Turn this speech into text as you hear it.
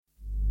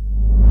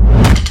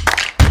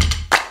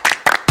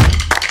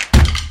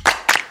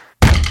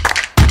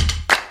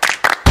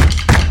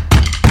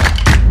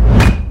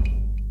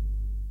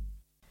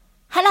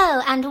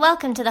and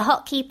welcome to the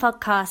Hotkey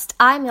podcast.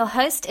 I'm your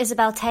host,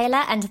 Isabel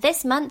Taylor, and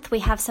this month we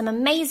have some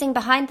amazing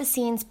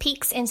behind-the-scenes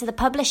peeks into the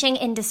publishing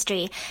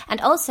industry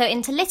and also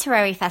into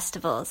literary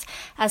festivals,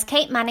 as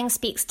Kate Manning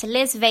speaks to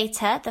Liz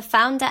Vater, the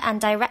founder and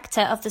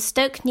director of the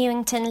Stoke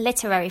Newington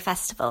Literary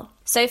Festival.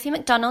 Sophie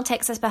McDonald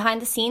takes us behind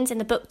the scenes in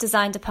the book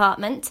design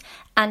department.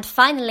 And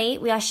finally,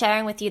 we are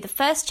sharing with you the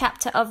first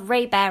chapter of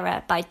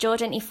Raybearer by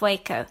Jordan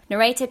Ifueko,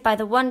 narrated by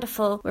the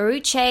wonderful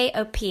Waruche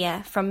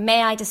Opia from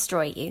May I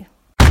Destroy You.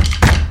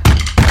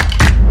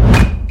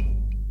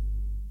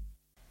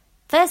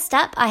 First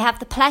up, I have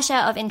the pleasure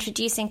of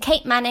introducing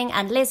Kate Manning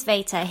and Liz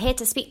Vater here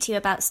to speak to you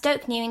about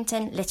Stoke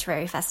Newington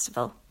Literary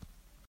Festival.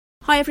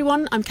 Hi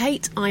everyone, I'm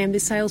Kate. I am the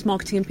Sales,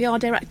 Marketing and PR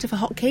Director for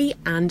Hotkey,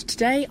 and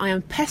today I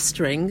am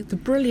pestering the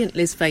brilliant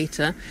Liz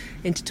Vater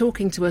into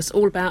talking to us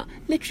all about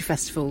literary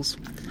festivals.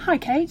 Hi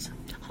Kate.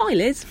 Hi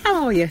Liz,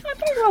 how are you? I'm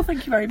very well,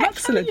 thank you very much.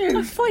 Excellent. How are you?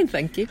 I'm fine,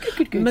 thank you.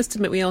 Good. I must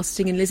admit we are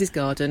sitting in Liz's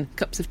garden,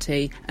 cups of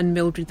tea, and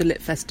Mildred the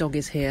Litfest dog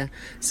is here.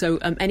 So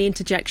any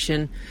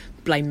interjection,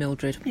 blame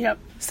Mildred. Yep.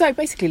 So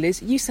basically,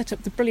 Liz, you set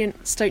up the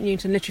brilliant Stoke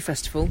Newington Literary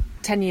Festival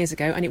 10 years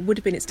ago, and it would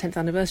have been its 10th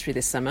anniversary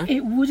this summer.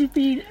 It would have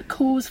been a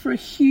cause for a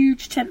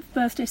huge 10th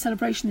birthday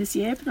celebration this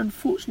year, but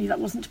unfortunately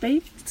that wasn't to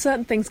be.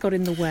 Certain things got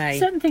in the way.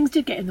 Certain things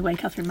did get in the way,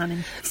 Catherine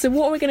Manning. So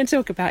what we're going to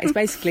talk about is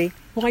basically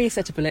why you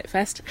set up a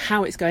Litfest,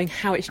 how it's going,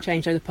 how it's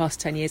changed over the past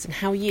 10 years, and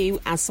how you,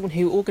 as someone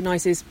who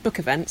organises book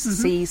events,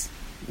 sees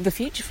the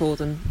future for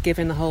them,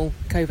 given the whole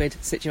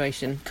COVID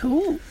situation.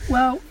 Cool.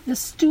 Well, the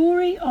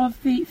story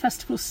of the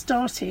festival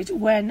started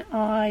when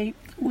I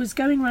was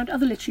going around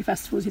other literary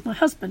festivals with my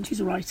husband,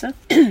 who's a writer.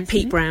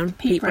 Pete Brown.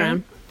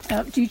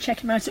 Do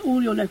check him out at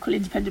all your local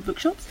independent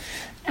bookshops.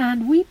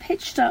 And we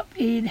pitched up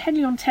in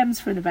Henley-on-Thames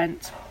for an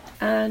event.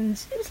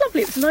 And it was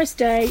lovely. It was a nice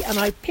day, and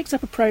I picked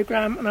up a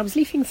programme and I was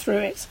leafing through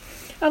it.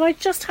 And I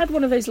just had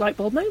one of those light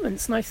bulb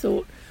moments, and I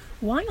thought,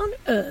 why on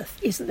earth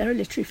isn't there a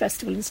literary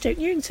festival in Stoke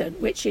Newington,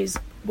 which is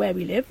where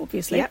we live,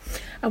 obviously,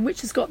 and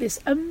which has got this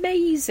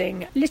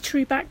amazing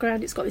literary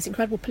background, it's got this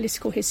incredible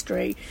political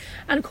history,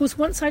 and of course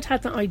once I'd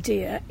had that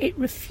idea, it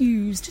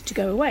refused to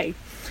go away.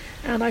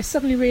 And I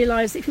suddenly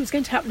realised that if it was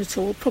going to happen at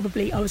all,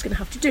 probably I was going to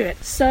have to do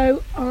it.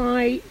 So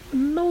I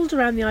mulled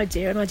around the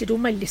idea and I did all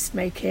my list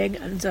making,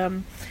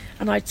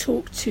 and I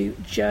talked to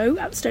Joe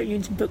at the Stoke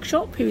Newington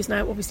Bookshop, who is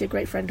now obviously a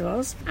great friend of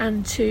ours,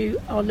 and to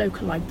our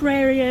local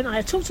librarian. I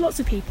had talked to lots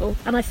of people,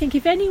 and I think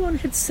if anyone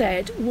had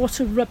said,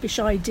 what a rubbish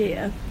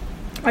idea,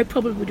 I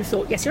probably would have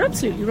thought, yes, you're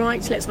absolutely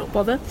right, let's not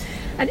bother.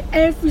 And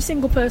every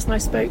single person I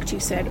spoke to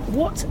said,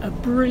 what a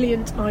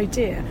brilliant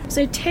idea.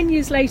 So 10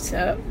 years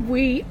later,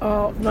 we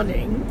are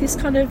running this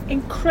kind of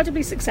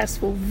incredibly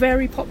successful,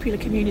 very popular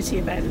community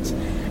event.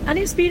 And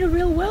it's been a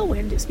real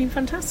whirlwind. It's been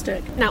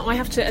fantastic. Now, I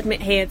have to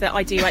admit here that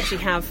I do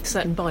actually have a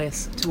certain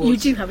bias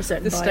towards you do have a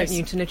certain the bias. Stoke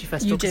Newington Literary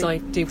Festival, because I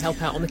do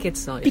help out on the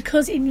kids' side.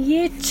 Because in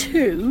year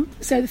 2,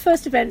 so the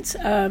first event,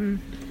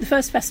 the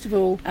first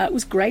festival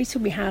was great,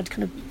 and we had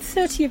kind of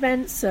 30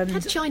 events. And we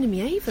had China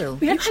Mieville.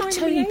 We had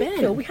Tony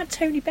Benn. We had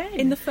Tony Benn.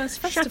 In the first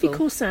festival. Shafi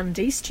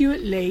Khorsandi,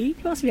 Stuart Lee.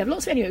 Who else did we have?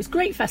 Lots of, anyway, it was a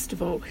great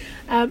festival.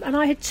 And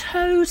I had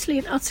totally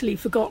and utterly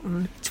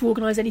forgotten to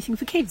organise anything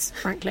for kids,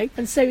 frankly.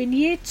 And so in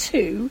year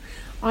 2,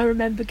 I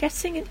remember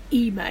getting an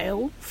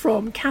email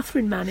from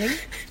Catherine Manning,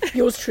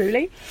 yours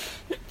truly,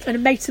 and a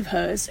mate of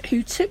hers,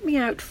 who took me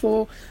out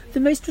for the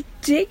most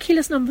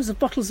ridiculous numbers of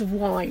bottles of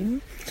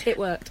wine. It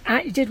worked.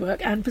 It did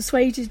work, and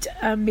persuaded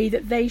me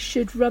that they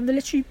should run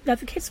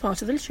the kids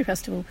part of the literary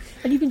festival.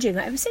 And you've been doing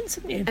that ever since,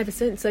 haven't you? Ever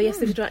since. So yes,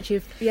 this would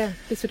actually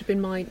this would have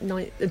been my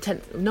 9th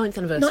anniversary.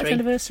 9th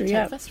anniversary, 10th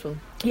yeah. festival.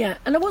 Yeah,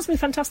 and what's been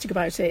fantastic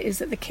about it is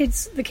that the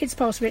kids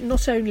part of it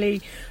not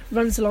only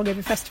runs along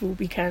every festival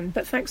weekend,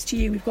 but thanks to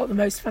you, we've got the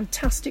most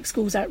fantastic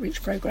schools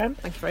outreach programme.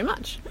 Thank you very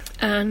much.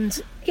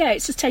 And yeah,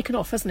 it's just taken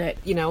off, hasn't it?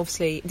 You know,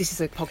 obviously, this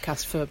is a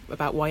podcast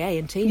about YA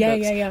and teen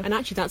books. Yeah. And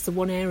actually, that's the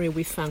one area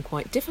we've found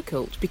quite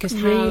difficult, because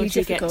Really how do you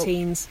difficult. get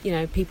teens,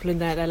 people in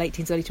their late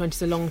teens, early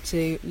 20s along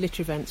to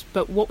literary events?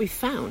 But what we've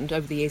found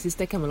over the years is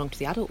they come along to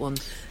the adult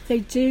ones. They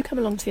do come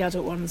along to the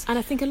adult ones. And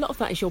I think a lot of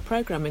that is your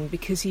programming,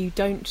 because you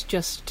don't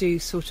just do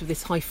sort of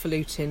this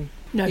highfalutin,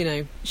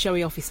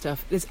 showy offy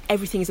stuff.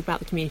 Everything is about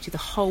the community. The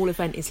whole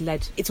event is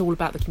led. It's all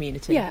about the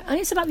community. Yeah, and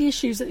it's about the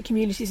issues that the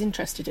community is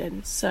interested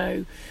in.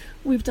 So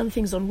we've done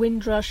things on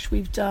Windrush,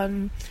 we've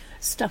done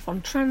stuff on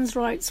trans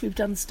rights, we've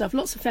done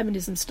lots of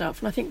feminism stuff,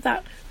 and I think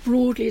that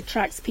broadly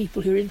attracts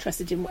people who are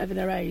interested in whatever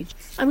their age.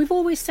 And we've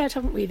always said,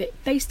 haven't we,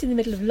 that based in the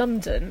middle of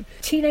London,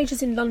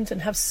 teenagers in London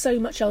have so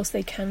much else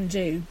they can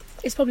do.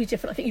 It's probably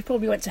different. I think you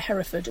probably went to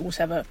Hereford or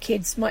whatever.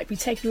 Kids might be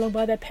taken along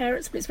by their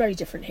parents, but it's very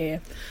different here.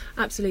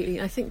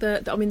 Absolutely. I think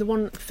the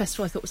one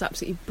festival I thought was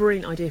absolutely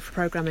brilliant idea for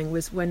programming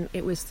was when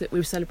it was that we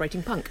were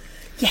celebrating punk.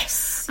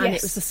 Yes. And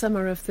it was the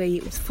summer of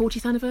the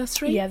 40th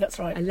anniversary. Yeah, that's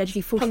right.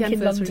 Allegedly 40th punk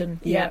anniversary. in London.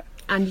 Yeah.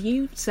 And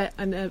you set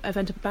an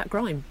event about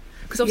grime.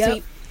 Because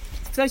obviously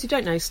For those who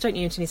don't know, Stoke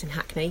Newington is in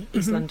Hackney,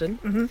 East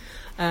London.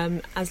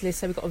 As Liz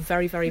said, we've got a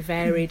very, very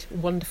varied,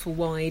 wonderful,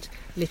 wide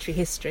literary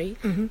history.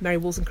 Mary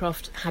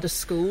Wollstonecraft had a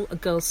school, a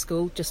girls'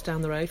 school, just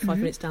down the road, 5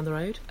 minutes down the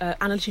road.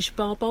 Anna Letitia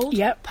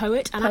Barbauld,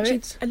 poet, and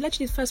actually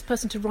allegedly the first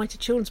person to write a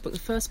children's book, the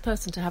first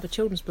person to have a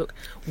children's book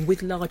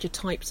with larger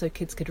type so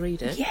kids could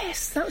read it.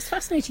 Yes, that was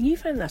fascinating. You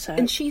found that out.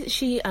 And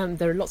she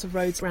there are lots of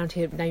roads around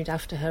here named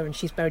after her, and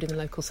she's buried in the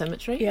local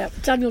cemetery. Yeah,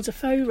 Daniel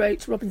Defoe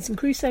wrote Robinson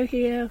Crusoe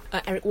here.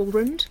 Eric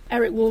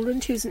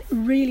Walrond, who's a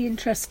really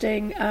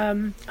interesting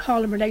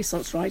Harlem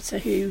Renaissance writer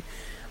who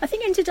I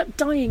think ended up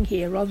dying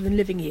here rather than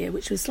living here,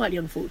 which was slightly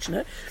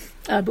unfortunate.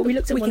 But we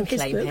looked at one of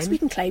his books. We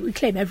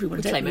claim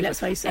everyone, don't we?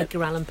 Let's face it.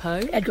 Edgar Allan Poe.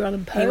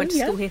 He went to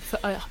school here for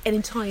an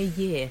entire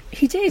year.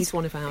 He did. He's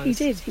one of ours.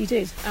 He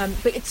did.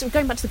 But it's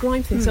going back to the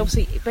grime thing. So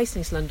obviously, based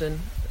in East London,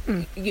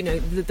 you know,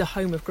 the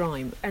home of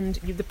grime, and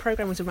the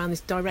programme was around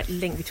this direct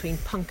link between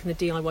punk and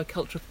the DIY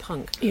culture of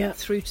punk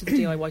through to the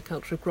DIY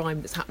culture of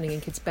grime that's happening in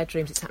kids'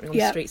 bedrooms, it's happening on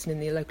the streets and in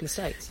the local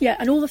estates. Yeah,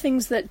 and all the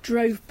things that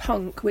drove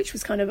punk, which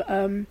was kind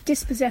of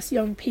dispossessed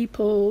young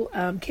people,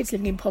 kids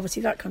living in poverty,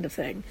 that kind of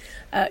thing,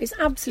 is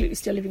absolutely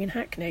still living in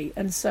Hackney.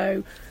 And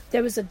so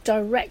there was a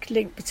direct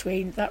link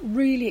between that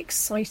really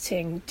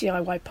exciting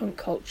DIY punk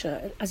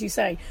culture, as you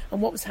say,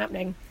 and what was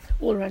happening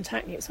all around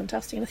Hackney. It was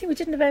fantastic. And I think we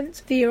did an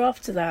event the year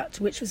after that,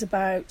 which was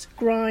about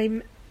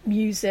grime,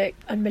 music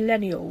and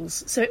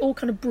millennials. So it all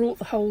kind of brought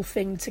the whole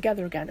thing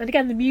together again. And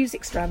again, the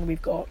music strand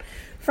we've got,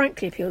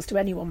 frankly, appeals to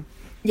anyone.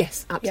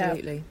 Yes,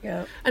 absolutely.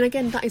 Yeah. And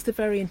again, that is the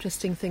very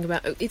interesting thing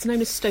about it's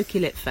known as Stokey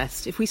Lit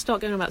Fest. If we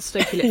start going about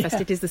Stokey Lit Fest,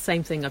 it is the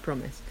same thing, I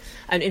promise.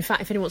 And in fact,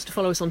 if anyone wants to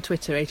follow us on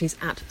Twitter, it is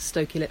at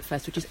Stokey Lit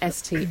Fest, which is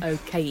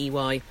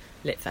STOKEY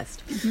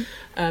Litfest.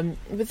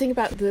 The thing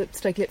about the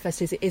Stokey Lit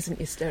Fest is it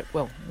isn't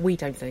well, we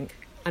don't think,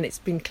 and it's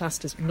been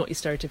classed as not your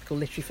stereotypical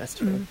literary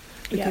festival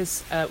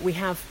because we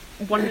have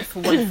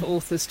wonderful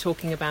authors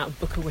talking about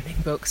Booker-winning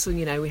books, and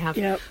you know we have.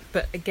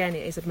 But again,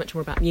 it is much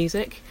more about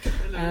music.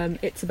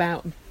 It's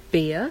about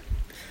beer.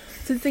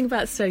 So the thing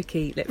about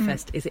Stokey Lit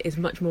Fest is it is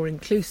much more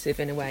inclusive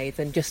in a way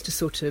than just a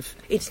sort of...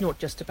 It's not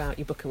just about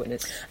your Booker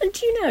winners. And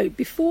do you know,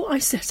 before I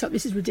set up...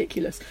 This is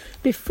ridiculous.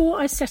 Before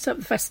I set up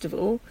the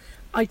festival,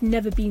 I'd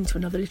never been to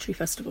another literary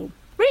festival.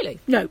 Really?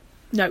 No,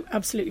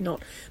 absolutely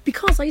not.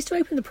 Because I used to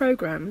open the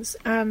programmes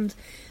and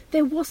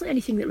there wasn't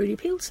anything that really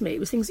appealed to me. It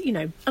was things, you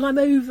know... And I'm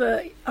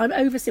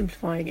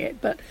oversimplifying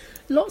it, but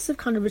lots of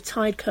kind of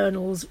retired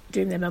colonels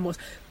doing their memoirs...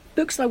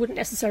 Books that I wouldn't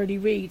necessarily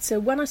read. So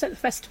when I set the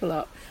festival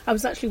up, I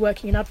was actually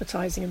working in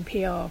advertising and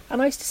PR.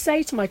 And I used to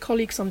say to my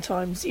colleagues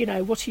sometimes, you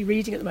know, what are you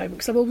reading at the moment?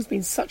 Because I've always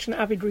been such an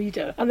avid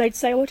reader. And they'd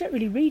say, oh, I don't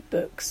really read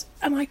books.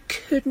 And I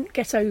couldn't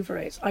get over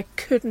it. I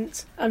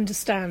couldn't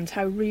understand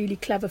how really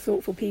clever,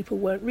 thoughtful people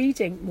weren't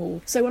reading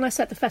more. So when I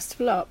set the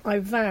festival up, I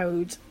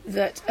vowed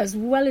that as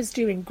well as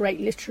doing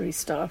great literary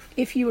stuff,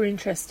 if you were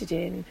interested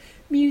in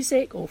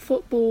music or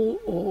football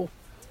or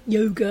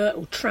yoga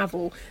or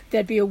travel,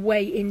 there'd be a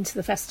way into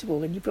the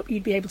festival and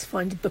you'd be able to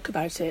find a book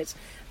about it,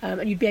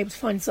 and you'd be able to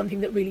find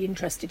something that really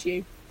interested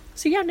you.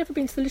 So yeah, I've never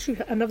been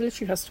to another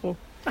literary festival.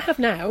 I have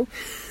now.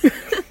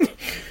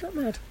 Not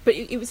mad. But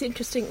it was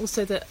interesting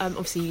also that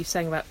obviously you're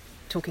saying about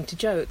talking to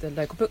Joe at the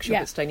local bookshop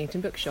at Stonington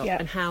Bookshop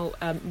and how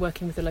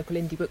working with the local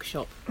indie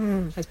bookshop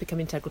has become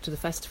integral to the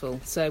festival.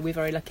 So we're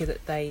very lucky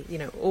that they, you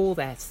know, all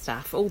their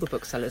staff, all the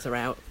booksellers are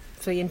out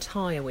for the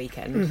entire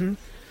weekend.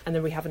 And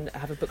then we have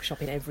a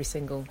bookshop in every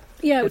single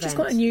event. Which is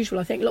quite unusual.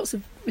 I think lots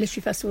of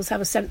literary festivals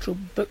have a central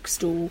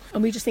bookstall,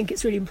 and we just think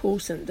it's really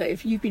important that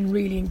if you've been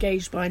really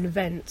engaged by an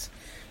event,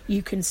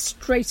 you can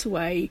straight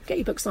away get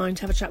your book signed,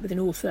 have a chat with an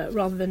author,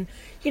 rather than,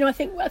 you know, I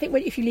think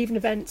if you leave an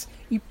event,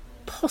 you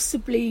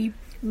possibly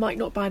might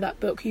not buy that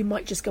book, you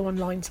might just go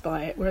online to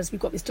buy it, whereas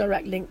we've got this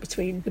direct link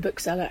between the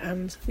bookseller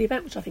and the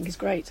event, which I think is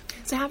great.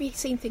 So have you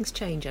seen things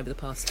change over the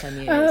past 10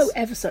 years? Oh,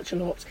 ever such a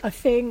lot. I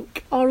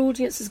think our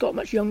audience has got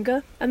much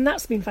younger, and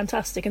that's been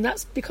fantastic, and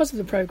that's because of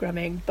the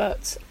programming,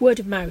 but word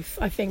of mouth.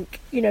 I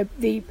think, you know,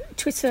 the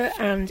Twitter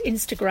and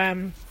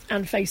Instagram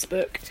and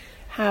Facebook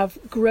have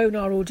grown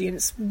our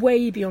audience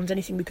way beyond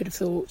anything we could have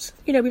thought.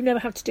 You know, we've never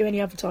had to do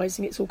any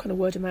advertising, it's all kind of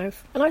word of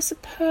mouth. And I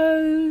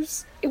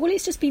suppose,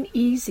 it's just been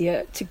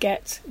easier to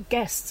get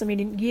guests. I mean,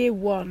 in year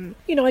one,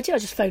 you know, I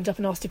just phoned up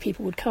and asked if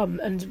people would come,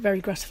 and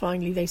very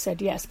gratifyingly they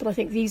said yes. But I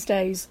think these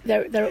days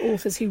there are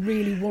authors who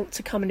really want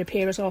to come and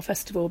appear at our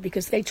festival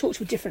because they talk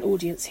to a different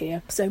audience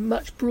here. So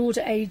much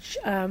broader age,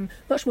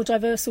 much more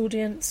diverse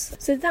audience.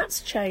 So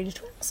that's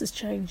changed. What else has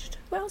changed?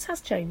 What else has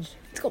changed?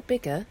 It's got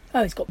bigger.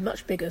 Oh, it's got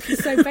much bigger.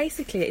 So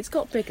basically, it's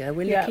got bigger.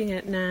 We're looking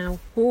at now...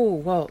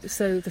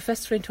 So the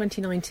festival in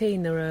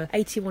 2019, there are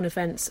 81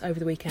 events over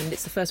the weekend.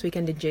 It's the first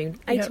weekend in June.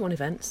 81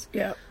 events.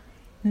 Yeah.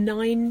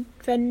 9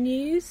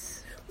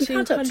 venues. We've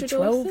had up to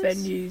 12 authors.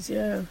 Venues,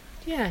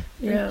 yeah.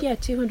 Yeah,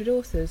 200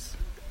 authors.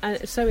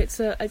 So it's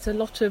a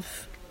lot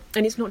of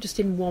And it's not just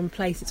in one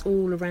place, it's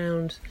all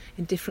around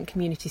in different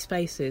community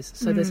spaces.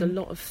 So there's a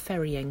lot of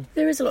ferrying.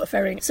 There is a lot of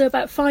ferrying. So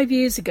about 5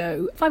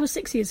 or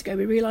 6 years ago,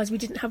 we realised we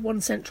didn't have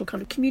one central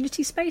kind of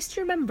community space.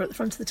 Do you remember, at the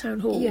front of the town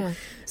hall? Yeah.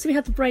 So we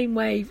had the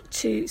brainwave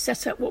to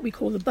set up what we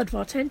call the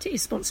Budvar tent. It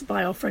is sponsored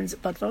by our friends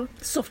at Budvar.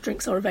 Soft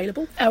drinks are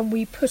available. And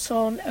we put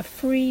on a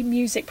free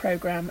music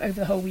programme over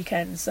the whole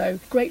weekend. So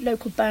great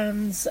local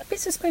bands,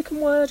 bits of spoken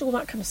word, all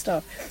that kind of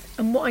stuff.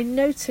 And what I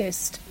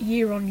noticed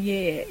year on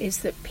year is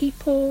that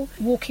people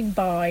walking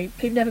by,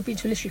 who've never been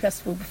to a literary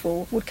festival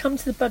before, would come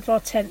to the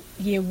Budvar tent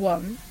year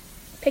one,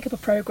 pick up a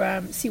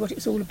programme, see what it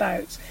was all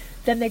about,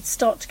 then they'd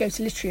start to go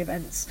to literary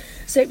events.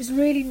 So it was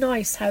really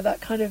nice how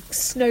that kind of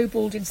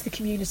snowballed into the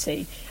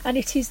community. And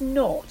it is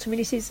not,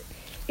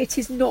 it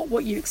is not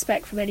what you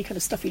expect from any kind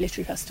of stuffy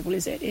literary festival,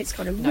 is it? It's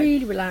kind of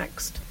really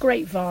relaxed,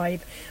 great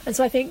vibe. And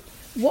so I think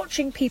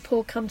watching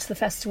people come to the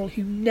festival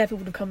who never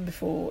would have come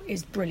before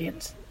is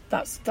brilliant.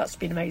 That's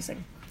been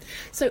amazing.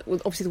 So,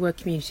 obviously the word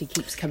community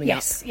keeps coming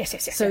up.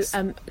 Yes. So,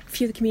 a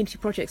few of the community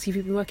projects, you've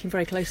been working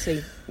very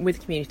closely with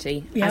the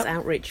community as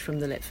outreach from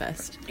the Lit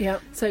Fest. Yeah.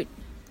 So,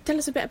 tell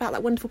us a bit about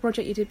that wonderful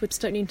project you did with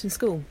Stoke Newington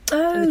School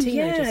and the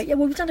teenagers. Yeah,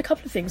 well, we've done a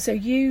couple of things. So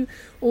you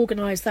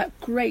organised that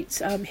great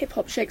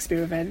hip-hop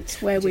Shakespeare event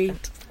where we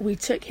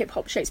took Hip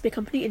Hop Shakespeare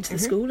Company into the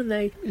school and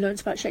they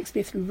learnt about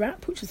Shakespeare through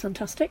rap, which was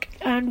fantastic.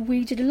 And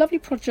we did a lovely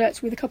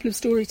project with a couple of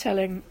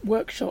storytelling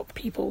workshop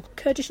people.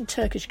 Kurdish and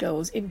Turkish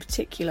girls in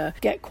particular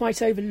get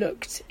quite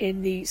overlooked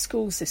in the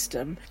school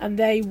system, and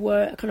they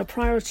were a kind of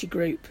priority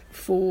group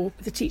for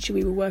the teacher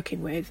we were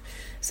working with.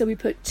 So we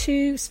put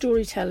 2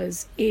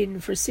 storytellers in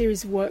for a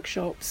series of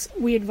workshops.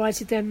 We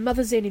invited their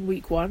mothers in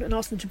week 1 and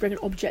asked them to bring an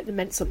object that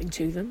meant something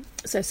to them.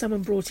 So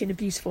someone brought in a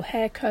beautiful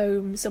hair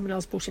comb, someone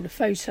else brought in a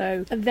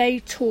photo, and they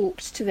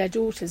talked to their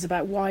daughters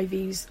about why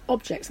these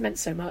objects meant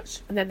so much.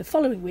 And then the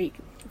following week,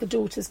 the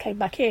daughters came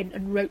back in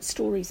and wrote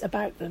stories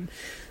about them.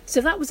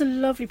 So that was a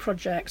lovely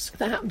project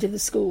that happened in the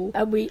school.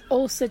 And we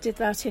also did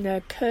that in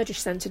a Kurdish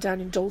centre down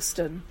in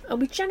Dalston.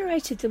 And we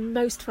generated the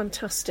most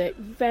fantastic,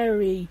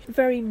 very,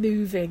 very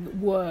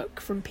moving work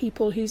from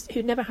people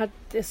who'd never had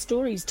their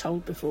stories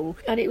told before.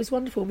 And it was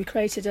wonderful. We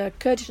created a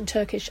Kurdish and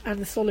Turkish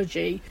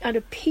anthology, and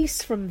a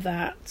piece from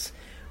that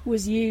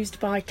was used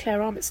by Claire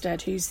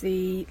Armitstead, who's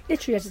the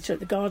literary editor at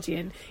The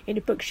Guardian, in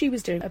a book she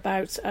was doing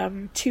about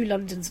 2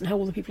 Londons and how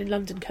all the people in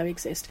London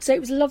coexist. So it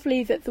was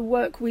lovely that the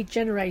work we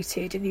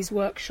generated in these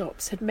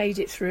workshops had made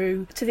it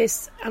through to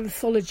this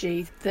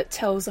anthology that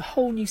tells a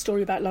whole new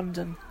story about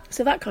London.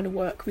 So that kind of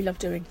work we love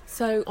doing.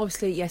 So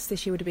obviously, yes,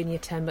 this year would have been year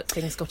 10, but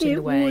things got in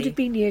the way. It would have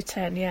been year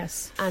 10,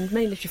 yes. And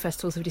many literary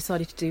festivals have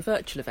decided to do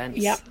virtual events.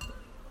 Yep.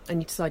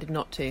 And you decided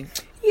not to.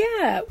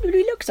 Yeah, we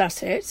looked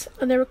at it,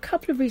 and there are a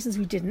couple of reasons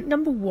we didn't.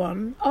 Number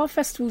one, our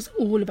festival's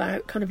all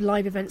about kind of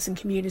live events and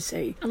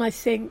community, and I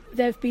think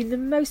there have been the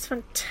most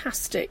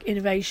fantastic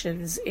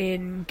innovations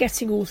in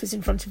getting authors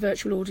in front of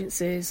virtual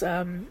audiences.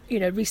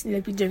 Recently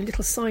they've been doing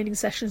little signing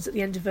sessions at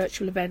the end of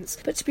virtual events,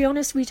 but to be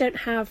honest, we don't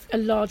have a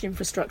large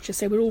infrastructure,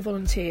 so we're all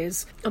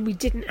volunteers, and we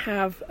didn't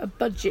have a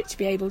budget to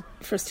be able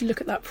for us to look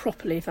at that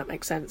properly, if that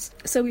makes sense.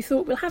 So we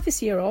thought we'll have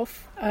this year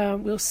off.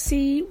 We'll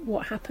see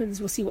what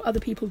happens. We'll see what other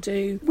people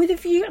do with a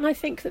view. And I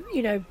think that,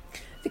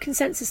 the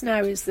consensus now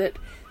is that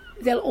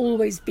there'll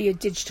always be a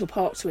digital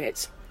part to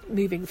it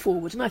moving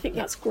forward. And I think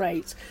that's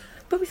great.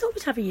 But we thought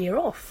we'd have a year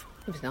off.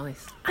 It was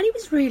nice. And it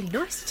was really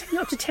nice to take it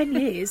after 10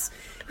 years.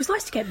 It was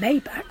nice to get May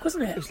back,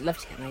 wasn't it? It was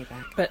lovely to get May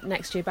back. But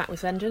next year back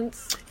with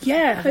vengeance?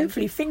 Yeah,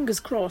 hopefully, fingers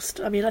crossed.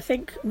 I mean, I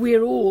think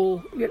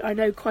I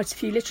know quite a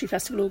few literary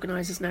festival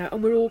organisers now,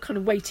 and we're all kind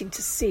of waiting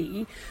to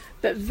see,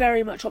 but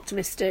very much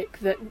optimistic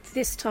that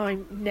this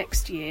time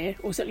next year,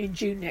 or certainly in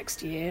June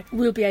next year,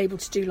 we'll be able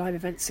to do live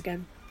events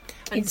again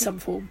in some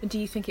form. And do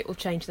you think it will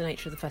change the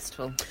nature of the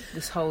festival,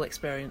 this whole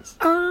experience?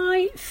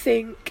 I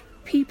think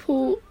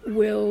people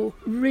will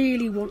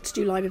really want to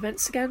do live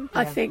events again.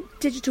 Yeah. I think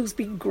digital's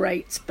been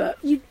great, but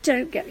you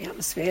don't get the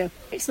atmosphere.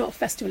 It's not a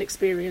festival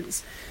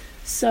experience.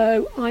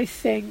 So I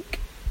think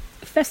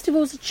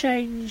festivals have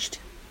changed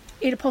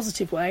in a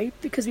positive way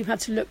because we've had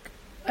to look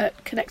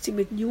at connecting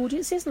with new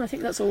audiences, and I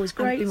think that's always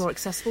great. And be more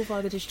accessible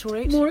via the digital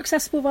route? More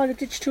accessible via the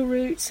digital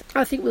route.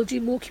 I think we'll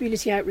do more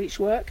community outreach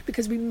work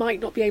because we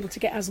might not be able to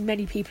get as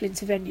many people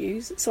into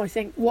venues. So I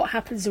think what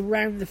happens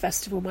around the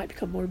festival might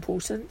become more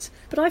important.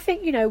 But I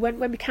think, when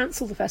we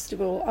cancelled the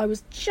festival, I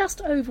was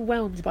just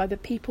overwhelmed by the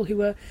people who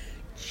were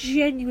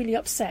genuinely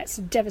upset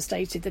and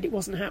devastated that it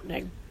wasn't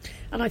happening.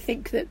 And I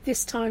think that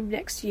this time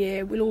next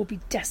year, we'll all be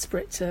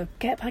desperate to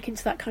get back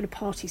into that kind of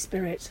party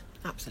spirit.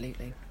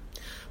 Absolutely.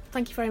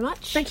 Thank you very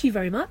much. Thank you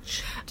very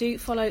much. Do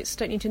follow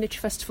Stoke Newington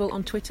Literary Festival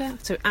on Twitter,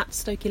 so at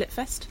Stokey Lit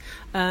Fest.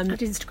 And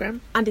Instagram.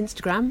 And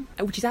Instagram,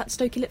 which is at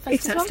Stokey Lit Fest.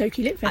 It's at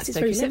Stokey Lit Fest. It's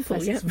very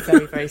simple, yeah. It's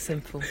very, very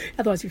simple.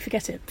 Otherwise we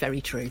forget it.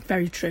 Very true.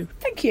 Very true.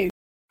 Thank you.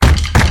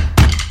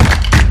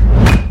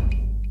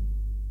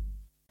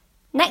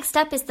 Next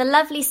up is the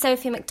lovely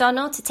Sophie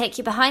McDonald to take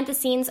you behind the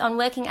scenes on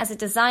working as a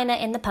designer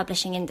in the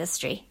publishing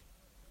industry.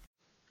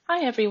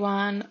 Hi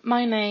everyone,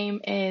 my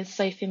name is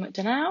Sophie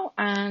McDonnell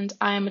and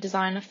I am a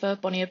designer for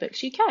Bonnier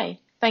Books UK.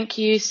 Thank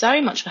you so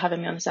much for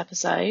having me on this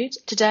episode.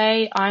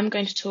 Today I'm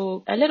going to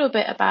talk a little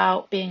bit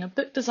about being a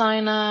book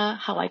designer,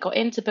 how I got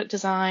into book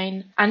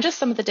design, and just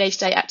some of the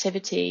day-to-day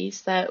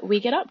activities that we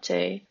get up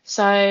to.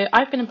 So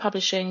I've been in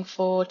publishing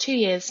for 2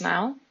 years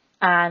now,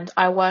 and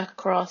I work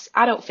across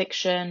adult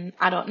fiction,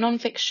 adult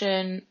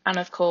non-fiction, and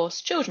of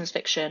course children's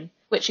fiction,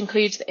 which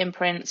includes the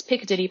imprints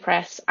Piccadilly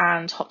Press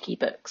and Hotkey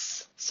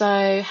Books.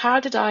 So how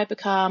did I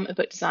become a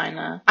book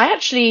designer? I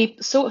actually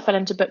sort of fell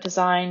into book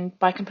design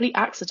by complete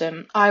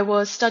accident. I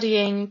was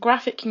studying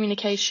graphic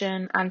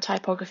communication and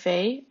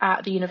typography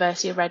at the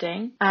University of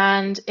Reading,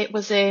 and it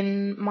was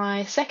in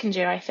my second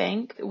year, I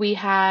think, we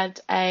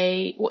had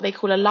what they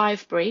call a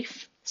live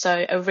brief.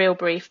 So a real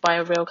brief by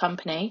a real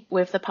company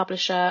with the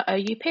publisher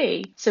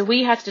OUP. So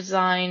we had to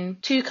design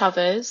 2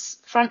 covers,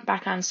 front,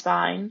 back and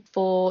spine,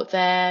 for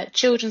their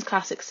children's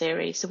classic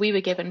series. So we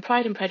were given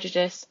Pride and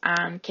Prejudice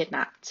and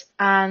Kidnapped.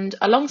 And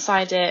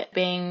alongside it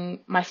being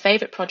my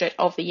favourite project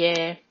of the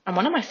year, and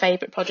one of my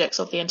favourite projects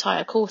of the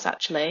entire course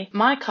actually,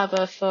 my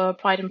cover for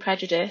Pride and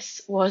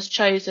Prejudice was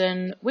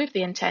chosen with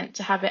the intent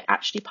to have it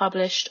actually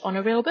published on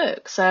a real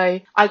book. So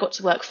I got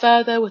to work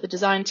further with the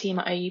design team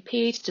at OUP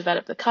to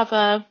develop the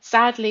cover.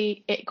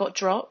 Sadly, it got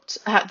dropped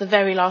at the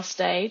very last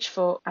stage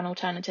for an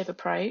alternative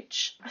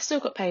approach. I still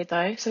got paid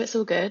though, so it's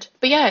all good.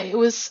 But yeah, it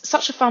was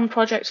such a fun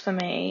project for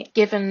me,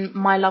 given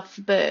my love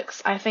for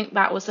books. I think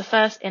that was the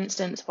first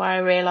instance where I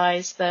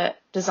realised that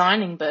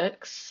designing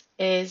books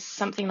is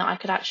something that I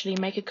could actually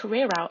make a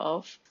career out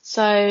of.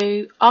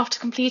 So after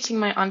completing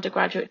my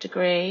undergraduate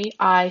degree,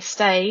 I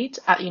stayed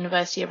at the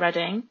University of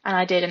Reading and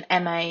I did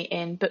an MA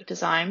in book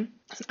design.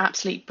 It's an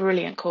absolutely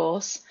brilliant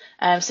course.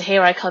 So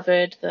here I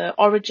covered the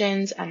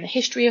origins and the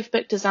history of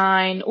book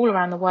design all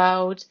around the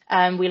world.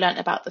 We learnt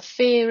about the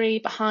theory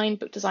behind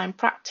book design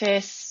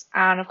practice,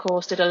 and of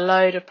course did a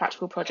load of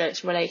practical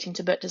projects relating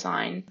to book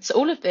design. So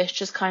all of this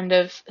just kind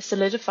of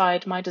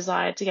solidified my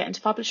desire to get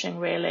into publishing,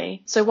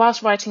 really. So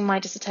whilst writing my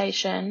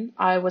dissertation,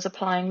 I was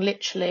applying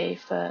literally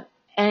for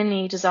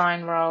any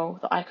design role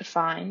that I could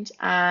find,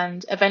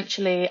 and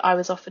eventually I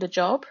was offered a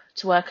job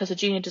to work as a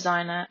junior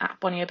designer at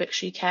Bonnier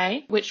Books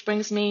UK, which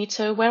brings me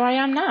to where I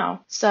am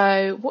now.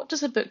 So what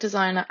does a book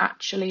designer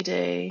actually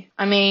do?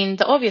 I mean,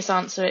 the obvious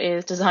answer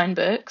is design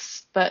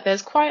books, but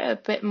there's quite a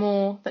bit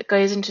more that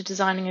goes into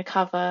designing a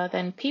cover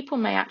than people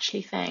may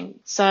actually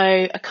think.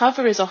 So a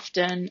cover is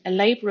often a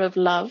labour of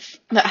love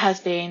that has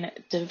been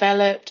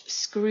developed,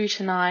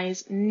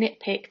 scrutinised,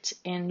 nitpicked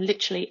in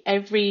literally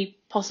every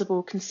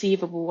possible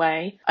conceivable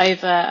way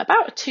over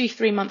about a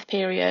 2-3 month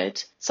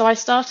period. So I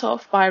start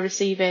off by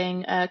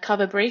receiving a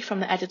cover brief from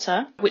the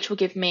editor, which will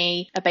give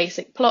me a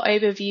basic plot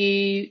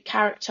overview,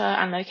 character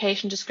and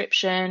location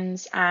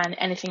descriptions, and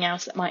anything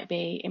else that might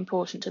be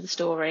important to the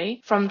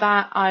story. From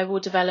that, I will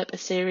develop a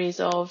series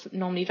of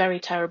normally very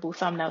terrible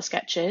thumbnail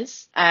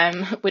sketches,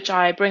 which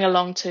I bring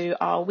along to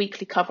our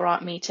weekly cover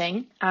art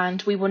meeting,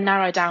 and we will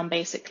narrow down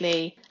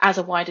basically as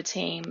a wider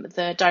team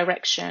the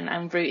direction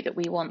and route that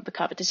we want the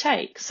cover to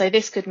take. So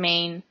this could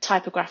mean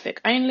typographic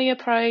only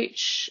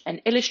approach,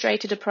 an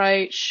illustrated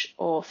approach,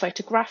 or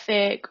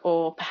photographic,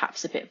 or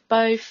perhaps a bit of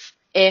both.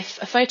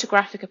 If a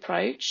photographic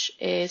approach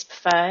is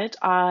preferred,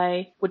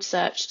 I would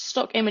search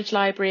stock image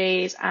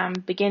libraries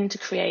and begin to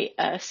create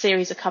a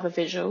series of cover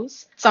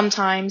visuals.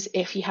 Sometimes,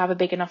 if you have a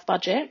big enough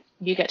budget,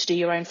 you get to do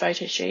your own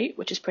photo shoot,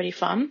 which is pretty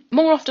fun.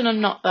 More often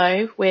than not,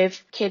 though,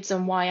 with kids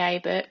and YA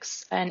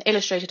books, an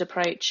illustrated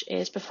approach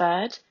is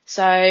preferred.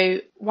 So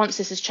once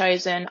this is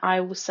chosen, I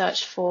will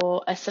search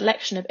for a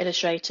selection of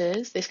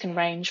illustrators. This can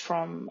range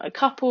from a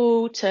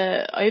couple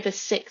to over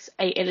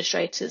 6-8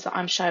 illustrators that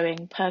I'm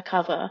showing per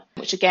cover,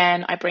 which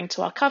again, I bring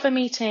to our cover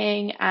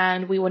meeting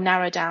and we will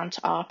narrow down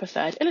to our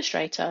preferred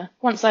illustrator.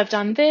 Once I've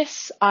done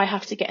this, I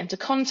have to get into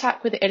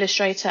contact with the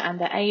illustrator and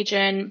their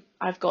agent.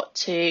 I've got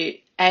to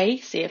A,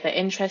 see if they're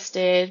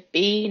interested,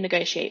 B,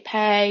 negotiate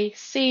pay,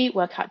 C,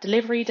 work out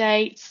delivery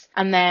dates,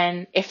 and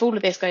then if all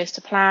of this goes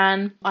to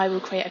plan, I will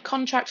create a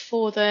contract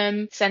for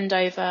them, send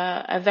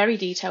over a very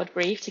detailed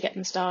brief to get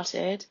them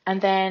started,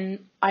 and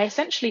then I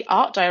essentially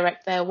art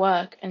direct their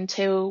work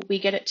until we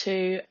get it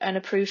to an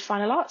approved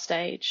final art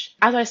stage.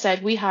 As I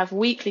said, we have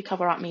weekly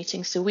cover art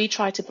meetings, so we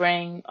try to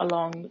bring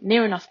along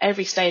near enough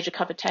every stage a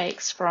cover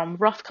takes, from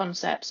rough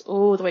concepts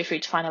all the way through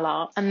to final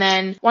art. And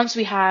then once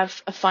we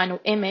have a final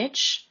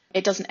image,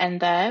 it doesn't end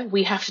there.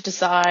 We have to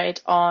decide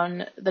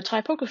on the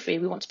typography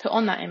we want to put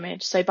on that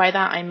image. So by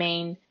that I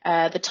mean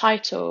the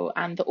title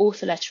and the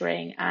author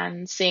lettering,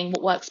 and seeing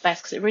what works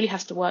best, because it really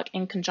has to work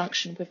in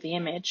conjunction with the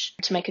image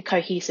to make a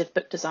cohesive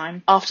book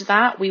design. After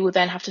that, we will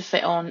then have to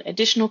fit on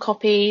additional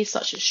copies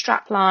such as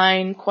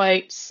strapline,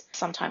 quotes,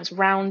 sometimes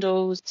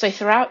roundels. So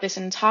throughout this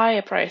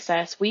entire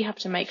process, we have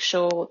to make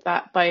sure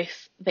that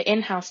both the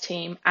in-house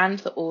team and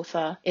the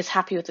author is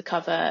happy with the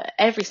cover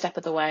every step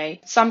of the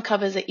way. Some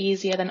covers are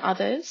easier than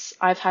others.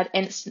 I've had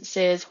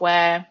instances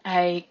where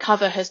a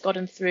cover has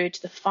gotten through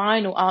to the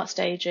final art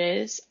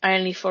stages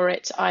only for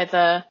it to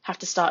either have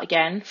to start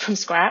again from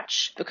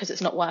scratch because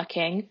it's not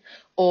working,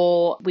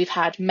 or we've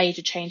had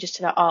major changes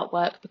to their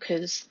artwork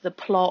because the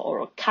plot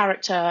or a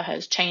character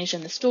has changed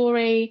in the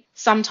story.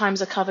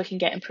 Sometimes a cover can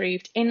get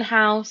improved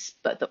in-house,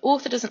 but the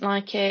author doesn't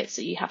like it,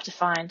 so you have to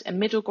find a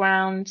middle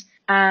ground.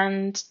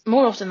 And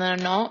more often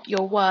than not,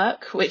 your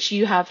work, which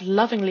you have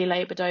lovingly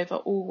laboured over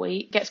all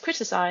week, gets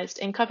criticised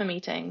in cover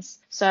meetings.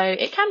 So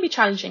it can be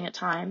challenging at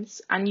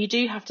times, and you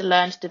do have to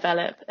learn to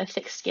develop a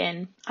thick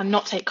skin and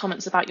not take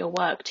comments about your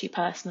work too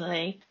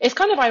personally. It's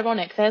kind of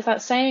ironic. There's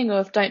that saying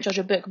of don't judge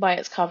a book by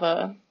its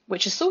cover,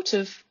 which is sort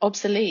of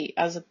obsolete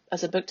as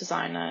a book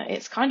designer.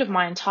 It's kind of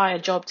my entire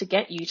job to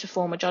get you to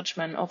form a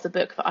judgment of the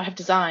book that I have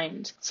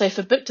designed. So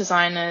for book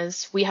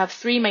designers, we have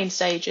 3 main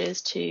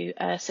stages to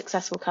a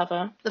successful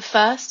cover. The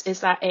first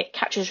is that it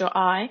catches your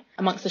eye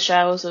amongst the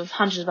shelves of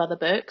hundreds of other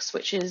books,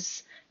 which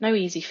is no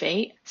easy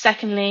feat.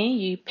 Secondly,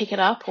 you pick it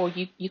up or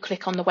you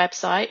click on the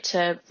website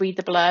to read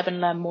the blurb and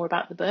learn more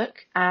about the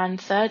book.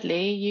 And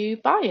thirdly, you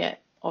buy it,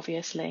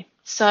 obviously.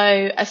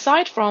 So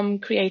aside from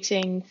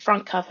creating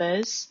front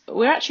covers,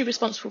 we're actually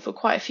responsible for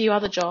quite a few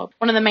other jobs.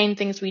 One of the main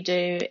things we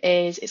do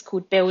is it's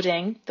called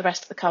building the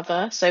rest of the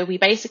cover. So we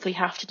basically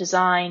have to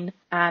design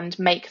and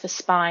make the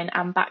spine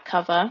and back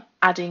cover,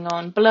 adding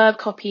on blurb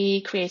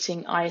copy,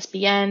 creating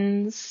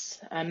ISBNs,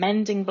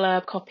 amending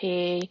blurb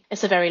copy.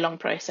 It's a very long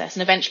process,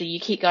 and eventually you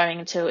keep going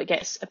until it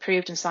gets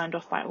approved and signed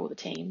off by all the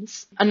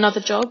teams. Another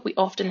job we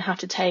often have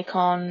to take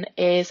on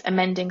is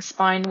amending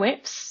spine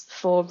widths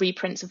for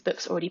reprints of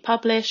books already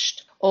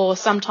published, or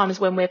sometimes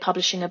when we're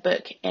publishing a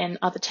book in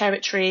other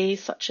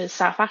territories such as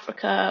South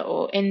Africa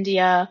or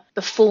India,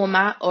 the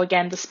format or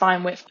again the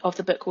spine width of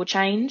the book will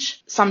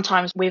change.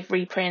 Sometimes with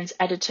reprints,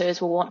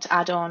 editors will want to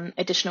add on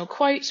additional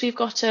quotes we've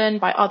gotten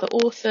by other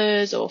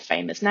authors or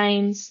famous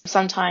names.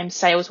 Sometimes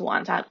sales will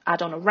want to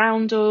add on a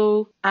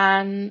roundel,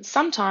 and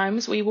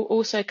sometimes we will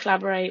also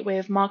collaborate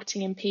with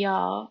marketing and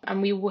PR,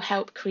 and we will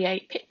help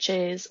create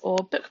pitches or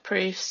book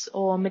proofs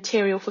or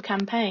material for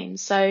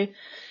campaigns. So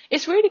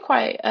it's really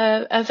quite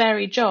a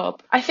varied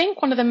job. I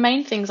think one of the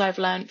main things I've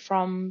learned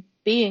from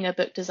being a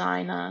book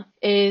designer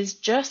is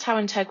just how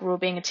integral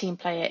being a team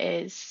player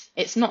is.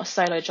 It's not a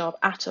solo job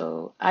at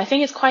all. I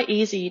think it's quite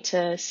easy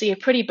to see a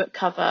pretty book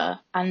cover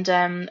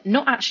and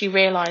not actually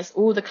realise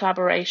all the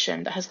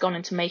collaboration that has gone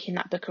into making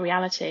that book a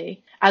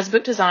reality. As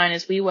book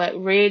designers, we work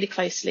really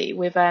closely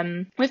with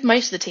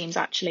most of the teams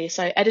actually,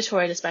 so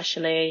editorial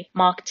especially,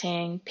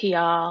 marketing,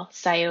 PR,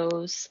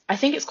 sales. I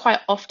think it's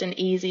quite often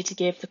easy to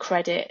give the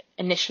credit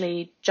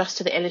initially just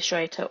to the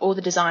illustrator or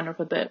the designer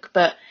of a book,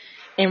 but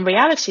in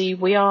reality,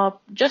 we are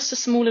just a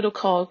small little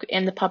cog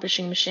in the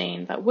publishing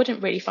machine that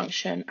wouldn't really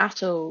function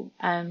at all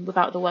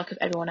without the work of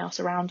everyone else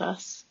around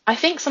us. I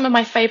think some of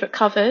my favourite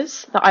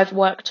covers that I've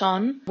worked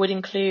on would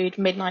include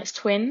Midnight's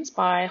Twins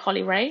by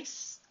Holly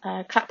Race,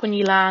 Clap When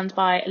You Land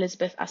by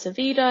Elizabeth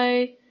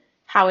Acevedo,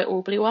 How It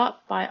All Blew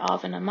Up by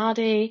Arvin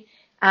Ahmadi,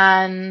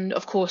 and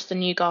of course the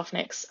new Garth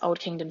Nix Old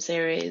Kingdom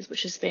series,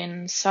 which has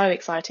been so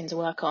exciting to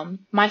work on.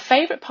 My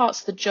favourite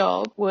parts of the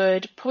job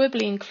would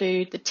probably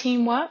include the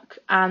teamwork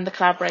and the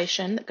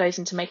collaboration that goes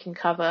into making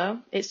cover.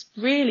 It's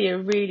really a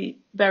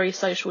very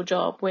social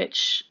job,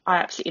 which I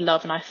absolutely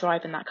love, and I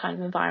thrive in that kind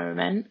of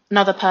environment.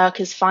 Another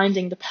perk is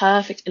finding the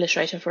perfect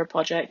illustrator for a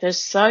project.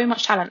 There's so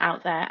much talent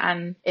out there,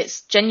 and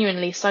it's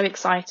genuinely so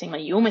exciting.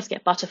 Like, you almost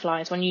get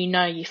butterflies when you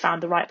know you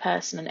found the right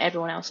person and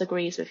everyone else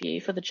agrees with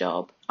you for the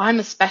job. I'm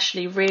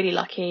especially really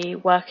lucky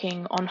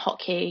working on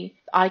Hotkey.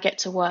 I get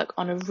to work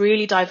on a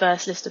really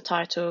diverse list of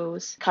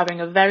titles, covering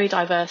a very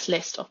diverse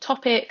list of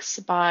topics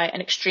by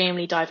an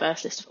extremely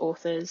diverse list of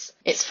authors.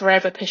 It's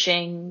forever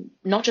pushing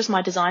not just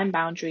my design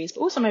boundaries, but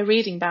also my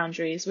reading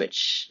boundaries,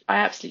 which I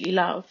absolutely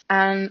love.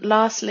 And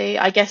lastly,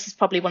 I guess is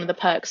probably one of the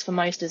perks for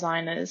most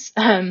designers,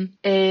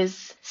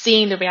 is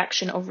seeing the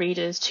reaction of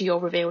readers to your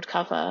revealed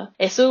cover.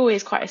 It's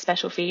always quite a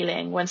special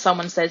feeling when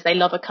someone says they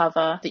love a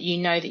cover that you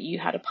know that you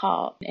had a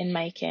part in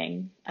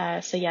making.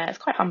 So yeah, it's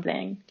quite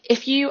humbling.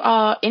 If you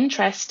are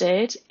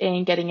interested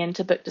in getting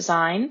into book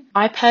design,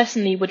 I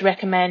personally would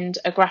recommend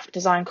a graphic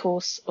design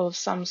course of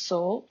some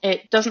sort.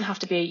 It doesn't have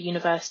to be a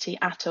university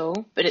at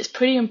all, but it's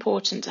pretty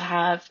important to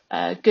have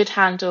a good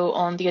handle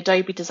on the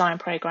Adobe design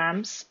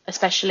programs,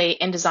 especially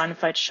InDesign and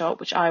Photoshop,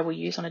 which I will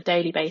use on a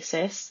daily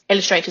basis.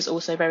 Illustrator is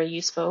also very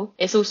useful.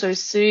 It's also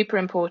super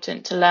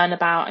important to learn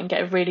about and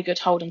get a really good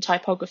hold on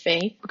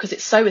typography, because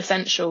it's so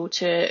essential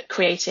to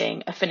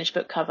creating a finished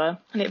book cover,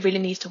 and it really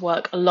needs to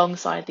work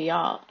alongside the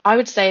art. I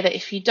would say that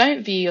if you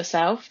don't view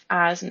yourself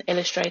as an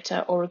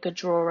illustrator or a good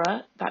drawer,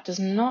 that does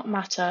not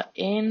matter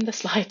in the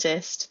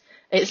slightest.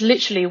 It's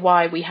literally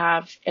why we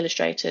have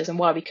illustrators and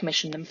why we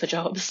commission them for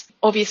jobs.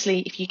 Obviously,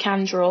 if you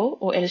can draw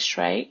or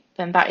illustrate,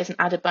 then that is an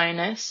added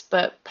bonus,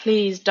 but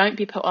please don't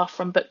be put off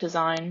from book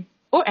design,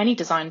 or any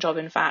design job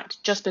in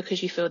fact, just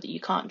because you feel that you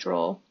can't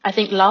draw. I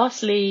think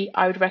lastly,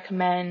 I would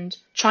recommend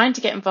trying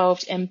to get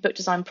involved in book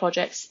design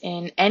projects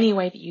in any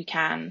way that you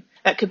can.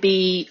 That could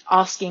be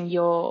asking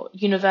your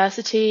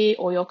university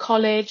or your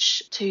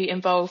college to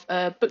involve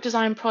book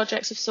design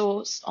projects of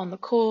sorts on the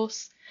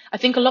course. I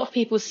think a lot of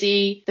people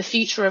see the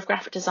future of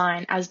graphic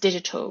design as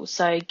digital,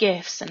 so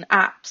GIFs and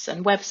apps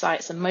and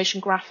websites and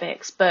motion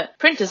graphics, but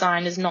print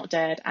design is not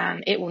dead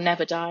and it will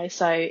never die,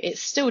 so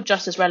it's still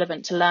just as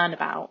relevant to learn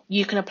about.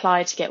 You can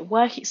apply to get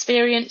work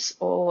experience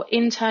or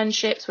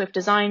internships with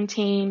design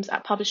teams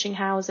at publishing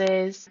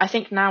houses. I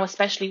think now,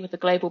 especially with the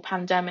global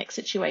pandemic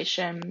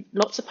situation,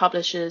 lots of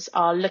publishers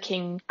are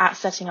looking at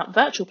setting up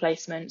virtual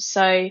placements,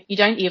 so you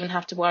don't even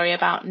have to worry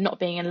about not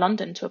being in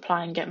London to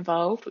apply and get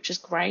involved, which is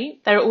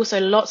great. There are also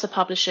lots of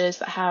publishers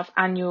that have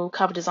annual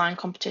cover design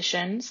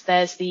competitions.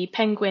 There's the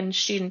Penguin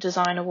Student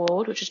Design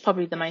Award, which is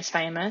probably the most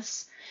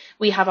famous.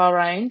 We have our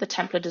own, the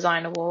Templar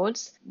Design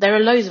Awards. There are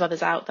loads of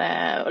others out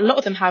there. A lot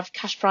of them have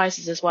cash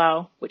prizes as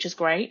well, which is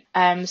great.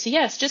 So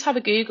yes, just have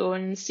a Google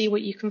and see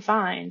what you can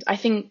find. I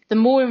think the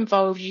more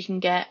involved you can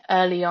get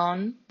early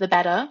on, the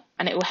better,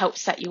 and it will help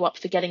set you up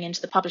for getting into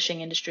the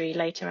publishing industry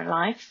later in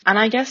life. And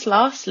I guess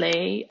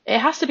lastly, it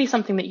has to be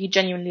something that you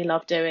genuinely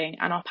love doing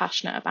and are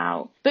passionate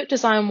about. Book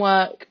design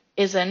work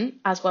isn't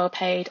as well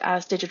paid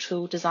as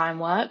digital design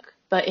work,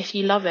 but if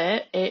you love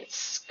it,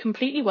 it's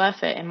completely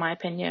worth it, in my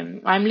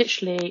opinion. I'm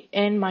literally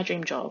in my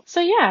dream job.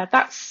 So yeah,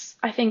 that's,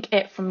 I think,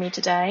 it from me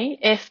today.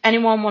 If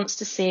anyone wants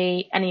to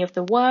see any of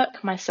the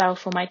work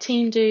myself or my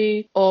team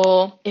do,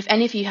 or if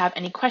any of you have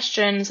any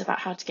questions about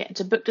how to get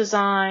into book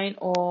design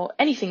or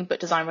anything book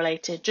design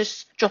related,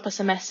 just drop us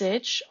a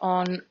message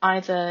on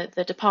either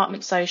the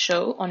department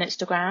social on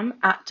Instagram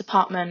at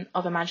Department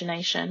of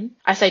Imagination.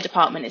 I say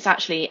department, it's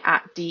actually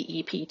at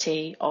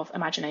DEPT of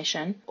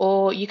Imagination.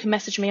 Or you can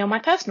message me on my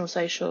personal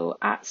social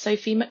at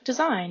Sophie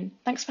McDesign.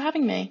 Thanks for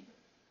having me.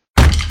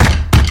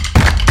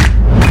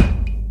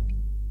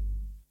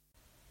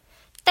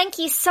 Thank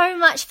you so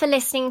much for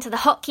listening to the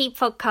Hotkey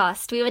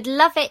podcast. We would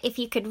love it if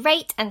you could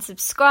rate and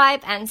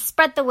subscribe and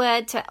spread the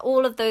word to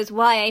all of those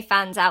YA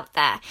fans out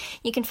there.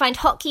 You can find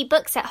Hotkey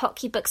Books at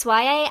Hotkey Books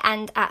YA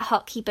and at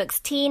Hotkey Books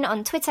Teen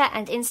on Twitter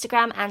and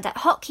Instagram, and at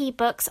Hotkey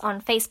Books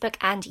on Facebook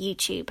and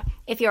YouTube.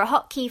 If you're a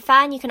Hotkey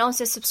fan, you can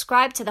also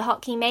subscribe to the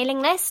Hotkey mailing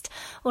list.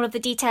 All of the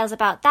details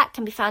about that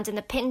can be found in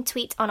the pinned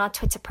tweet on our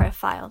Twitter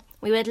profile.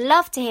 We would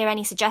love to hear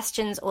any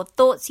suggestions or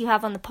thoughts you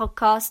have on the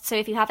podcast, so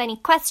if you have any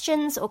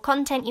questions or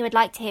content you would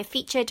like to hear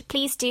featured,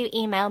 please do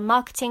email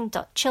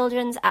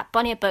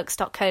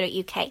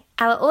marketing.childrens@bonnierbooks.co.uk.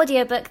 Our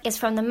audiobook is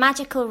from The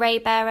Magical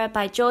Raybearer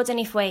by Jordan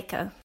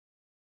Ifueko.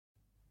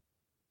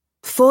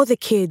 For the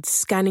kids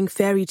scanning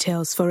fairy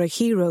tales for a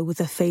hero with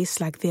a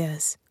face like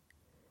theirs.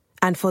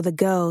 And for the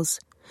girls,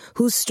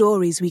 whose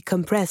stories we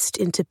compressed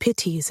into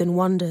pities and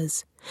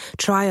wonders,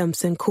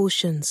 triumphs and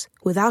cautions,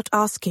 without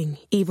asking,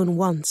 even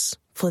once,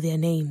 for their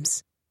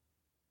names.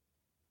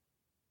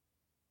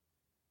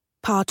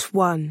 Part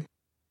 1.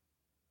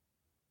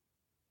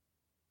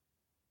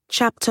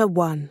 Chapter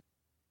 1.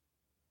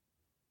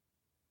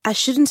 I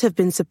shouldn't have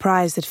been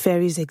surprised that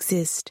fairies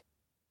exist.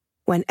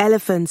 When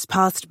elephants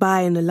passed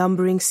by in the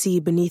lumbering sea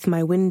beneath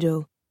my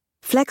window,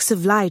 flecks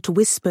of light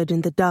whispered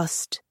in the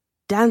dust,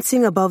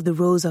 dancing above the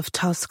rows of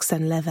tusks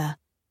and leather.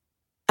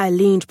 I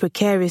leaned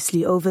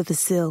precariously over the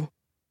sill,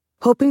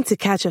 hoping to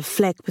catch a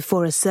fleck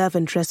before a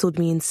servant wrestled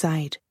me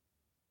inside.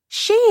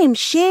 "Shame,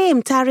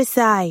 shame,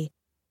 Tarisai,"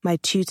 my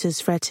tutors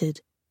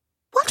fretted.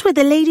 "What would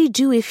the lady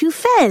do if you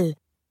fell?"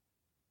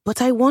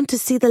 "But I want to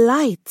see the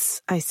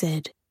lights," I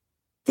said.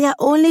 "They are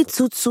only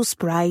Tsutsu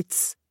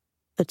sprites."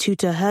 A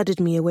tutor herded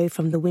me away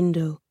from the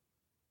window.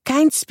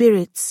 "Kind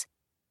spirits.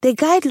 They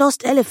guide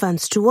lost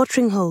elephants to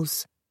watering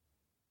holes."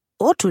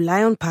 "Or to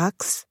lion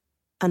packs,"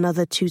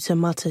 another tutor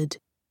muttered,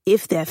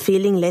 "if they're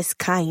feeling less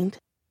kind."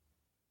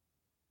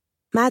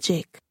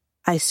 Magic,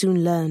 I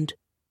soon learned,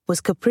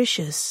 was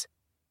capricious.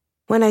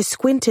 When I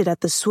squinted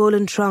at the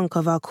swollen trunk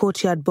of our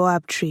courtyard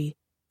boab tree,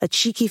 a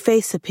cheeky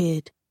face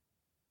appeared.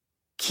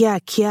 "Kia,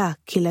 kia,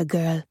 killer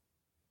girl,"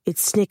 it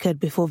snickered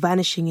before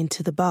vanishing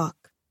into the bark.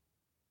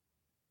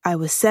 I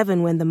was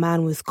 7 when the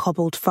man with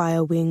cobbled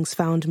fire wings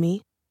found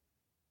me.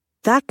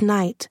 That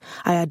night,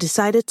 I had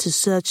decided to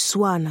search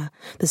Swana,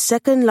 the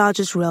second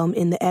largest realm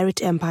in the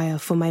Erit Empire,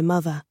 for my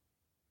mother.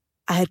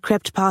 I had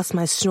crept past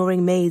my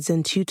snoring maids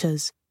and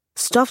tutors,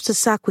 stuffed a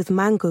sack with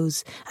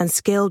mangoes, and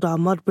scaled our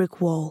mud brick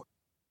wall.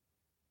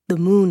 The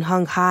moon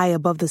hung high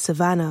above the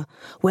savannah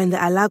when the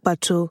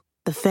Alagbato,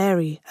 the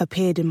fairy,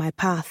 appeared in my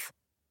path.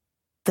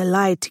 The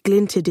light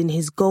glinted in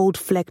his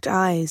gold-flecked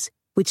eyes,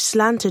 which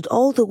slanted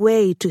all the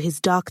way to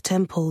his dark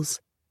temples.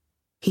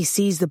 He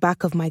seized the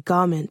back of my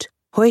garment,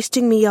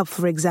 hoisting me up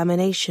for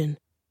examination.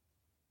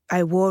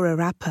 I wore a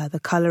wrapper the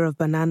color of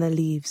banana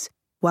leaves,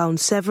 wound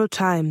several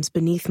times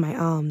beneath my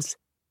arms,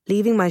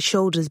 leaving my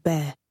shoulders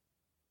bare.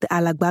 The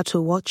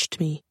Alagbato watched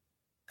me,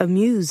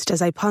 amused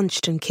as I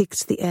punched and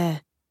kicked the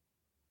air.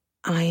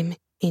 "I'm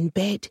in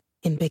bed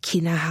in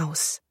Bekina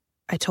House,"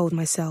 I told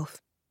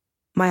myself.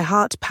 My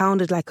heart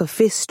pounded like a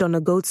fist on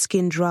a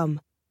goatskin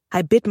drum.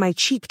 I bit my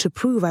cheek to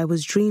prove I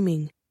was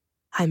dreaming.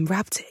 I'm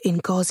wrapped in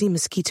gauzy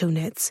mosquito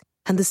nets,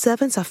 and the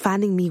servants are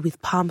fanning me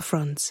with palm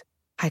fronds.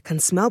 I can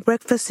smell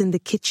breakfast in the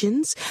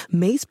kitchens,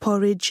 maize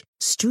porridge,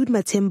 stewed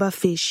matimba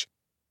fish.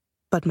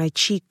 But my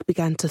cheek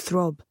began to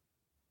throb.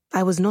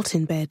 I was not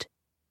in bed.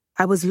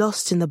 I was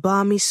lost in the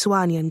balmy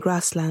Swanyan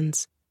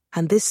grasslands,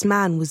 and this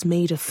man was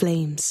made of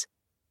flames.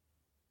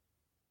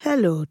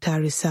 "Hello,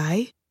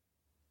 Tarisai."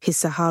 His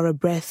Sahara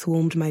breath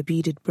warmed my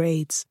beaded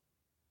braids.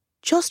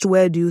 "Just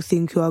where do you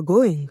think you are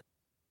going?"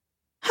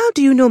 "How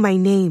do you know my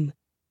name?"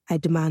 I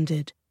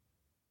demanded.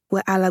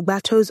 Were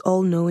Alagbatos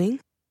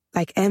all-knowing,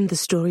 like M the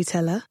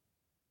storyteller?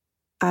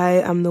 "I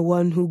am the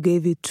one who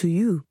gave it to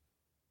you."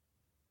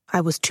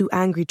 I was too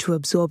angry to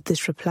absorb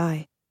this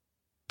reply.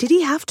 Did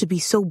he have to be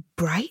so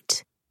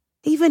bright?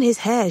 Even his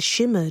hair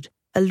shimmered,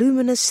 a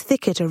luminous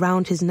thicket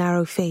around his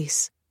narrow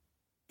face.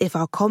 If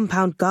our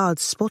compound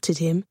guards spotted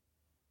him...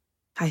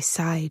 I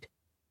sighed.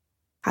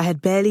 I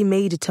had barely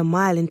made it a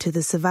mile into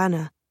the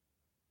savannah.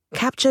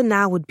 Capture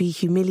now would be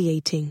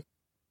humiliating.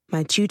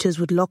 My tutors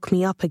would lock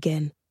me up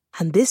again,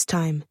 and this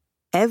time,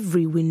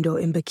 every window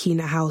in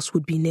Bakina House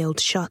would be nailed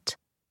shut.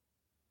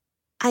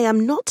 "I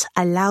am not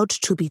allowed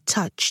to be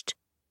touched,"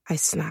 I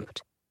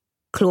snapped,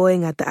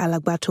 clawing at the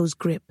Alagbato's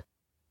grip.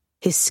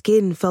 His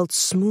skin felt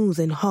smooth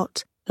and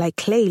hot, like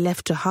clay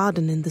left to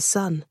harden in the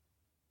sun.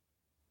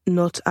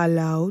 "Not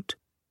allowed?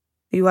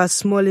 You are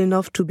small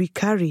enough to be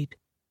carried.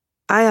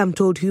 I am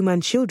told human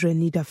children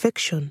need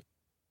affection."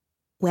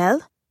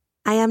 "Well,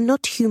 I am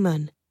not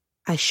human,"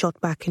 I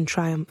shot back in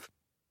triumph.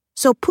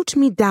 "So put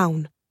me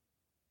down."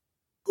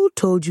 "Who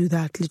told you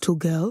that, little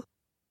girl?"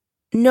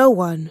 "No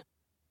one,"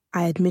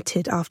 I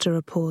admitted after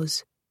a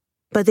pause.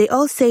 "But they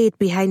all say it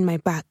behind my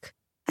back.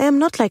 I am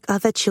not like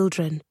other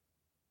children."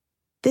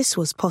 This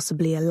was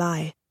possibly a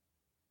lie.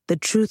 The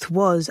truth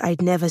was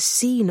I'd never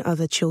seen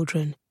other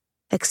children,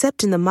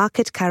 except in the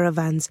market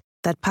caravans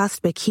that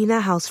passed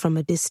Bakina House from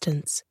a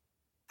distance.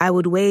 I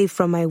would wave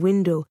from my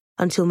window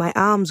until my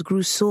arms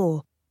grew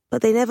sore,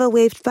 but they never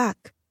waved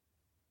back.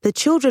 The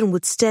children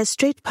would stare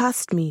straight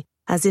past me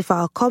as if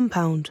our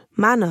compound,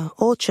 manor,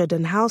 orchard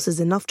and houses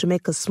enough to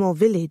make a small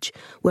village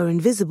were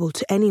invisible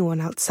to anyone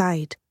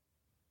outside.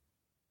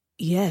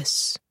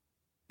 "Yes,"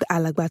 the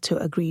Alagbato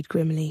agreed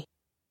grimly.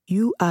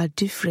 "You are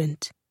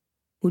different.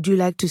 Would you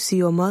like to see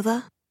your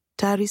mother,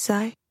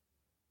 Tarisai?"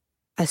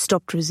 I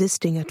stopped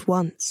resisting at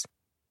once,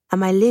 and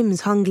my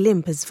limbs hung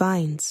limp as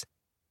vines.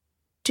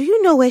 "Do you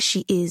know where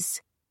she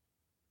is?"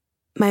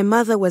 My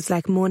mother was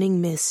like morning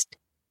mist,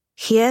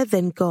 here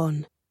then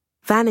gone,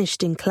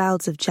 vanished in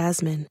clouds of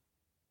jasmine.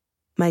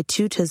 My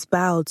tutors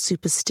bowed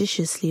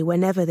superstitiously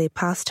whenever they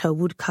passed her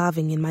wood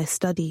carving in my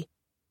study.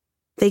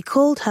 They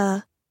called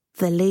her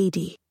the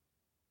Lady.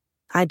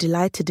 I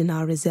delighted in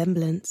our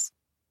resemblance,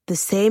 the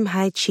same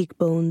high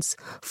cheekbones,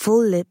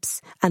 full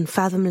lips, and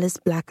fathomless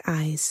black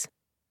eyes.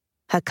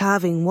 Her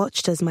carving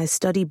watched as my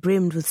study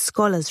brimmed with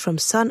scholars from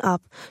sun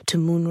up to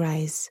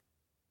moonrise.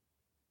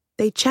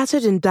 They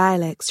chattered in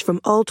dialects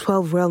from all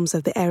 12 realms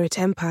of the Erit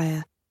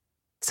Empire.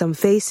 Some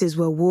faces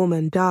were warm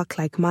and dark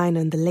like mine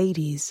and the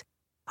ladies.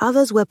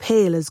 Others were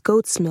pale as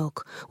goat's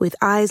milk, with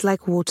eyes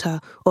like water,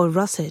 or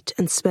russet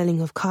and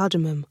smelling of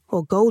cardamom,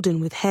 or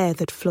golden with hair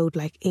that flowed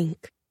like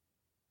ink.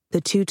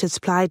 The tutors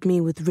plied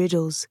me with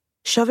riddles,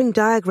 shoving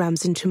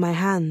diagrams into my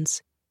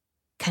hands.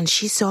 "Can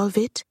she solve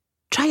it?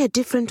 Try a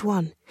different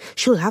one.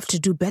 She'll have to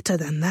do better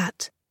than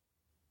that."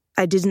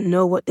 I didn't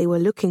know what they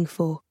were looking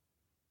for.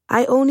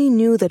 I only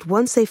knew that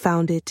once they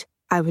found it,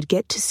 I would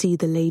get to see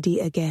the lady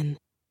again.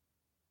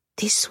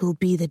 "This will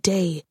be the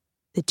day,"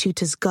 the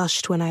tutors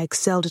gushed when I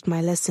excelled at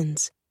my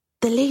lessons.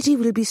 "The lady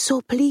will be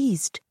so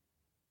pleased."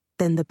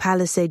 Then the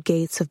palisade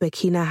gates of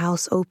Bakina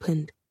House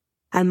opened,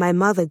 and my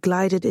mother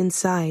glided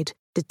inside,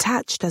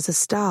 detached as a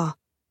star.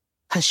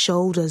 Her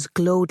shoulders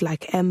glowed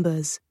like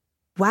embers.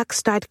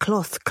 Wax-dyed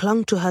cloth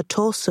clung to her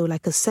torso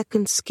like a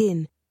second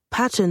skin,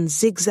 patterns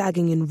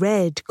zigzagging in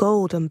red,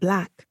 gold, and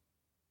black.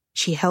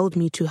 She held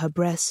me to her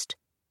breast,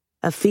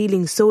 a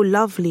feeling so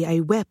lovely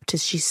I wept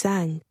as she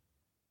sang.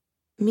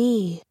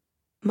 "Me,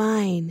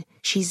 mine,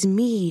 she's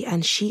me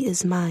and she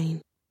is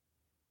mine."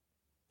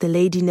 The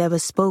lady never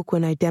spoke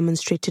when I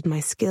demonstrated my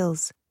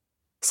skills.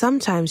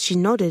 Sometimes she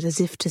nodded as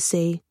if to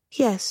say,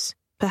 "Yes,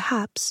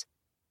 perhaps."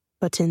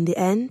 But in the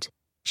end,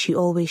 she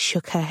always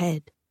shook her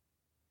head.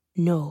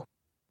 No,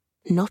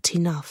 not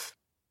enough.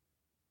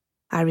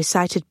 I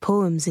recited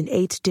poems in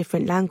 8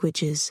 different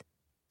languages,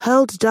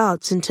 hurled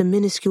darts into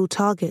minuscule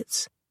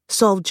targets,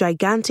 solved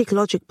gigantic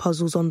logic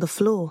puzzles on the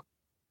floor.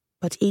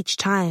 But each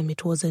time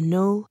it was a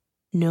no,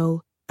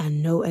 no,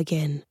 and no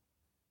again.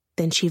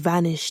 Then she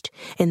vanished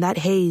in that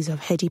haze of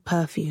heady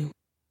perfume.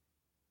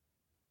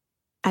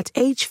 At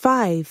age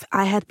 5,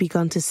 I had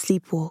begun to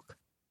sleepwalk,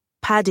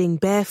 padding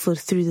barefoot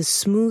through the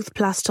smooth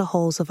plaster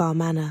halls of our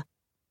manor.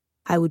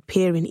 I would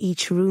peer in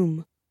each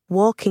room,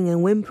 walking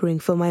and whimpering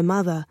for my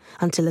mother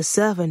until a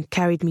servant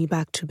carried me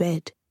back to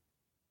bed.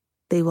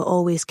 They were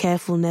always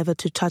careful never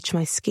to touch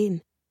my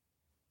skin.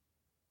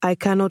 "I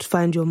cannot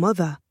find your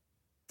mother,"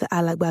 the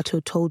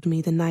Alagbato told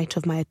me the night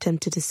of my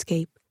attempted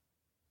escape.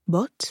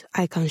 "But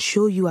I can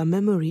show you a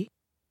memory."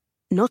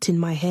 "Not in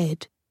my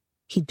head."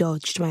 He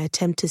dodged my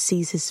attempt to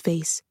seize his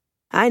face.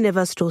 "I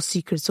never store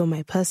secrets on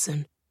my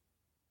person."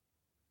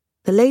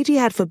 The lady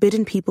had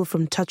forbidden people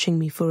from touching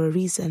me for a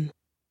reason.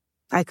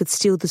 I could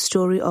steal the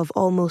story of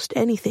almost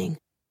anything.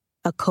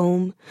 A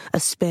comb, a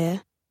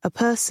spear, a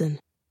person.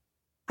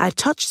 I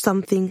touched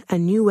something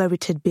and knew where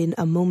it had been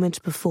a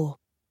moment before.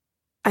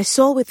 I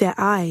saw with their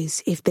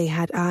eyes, if they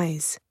had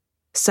eyes,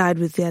 sighed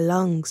with their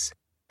lungs,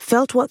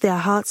 felt what their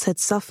hearts had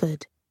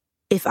suffered.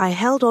 If I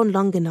held on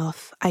long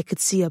enough, I could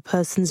see a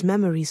person's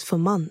memories for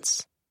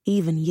months,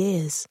 even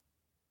years.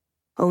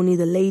 Only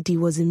the lady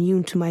was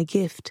immune to my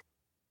gift.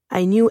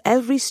 I knew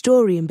every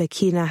story in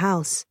Bekina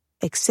House,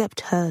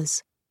 except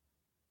hers.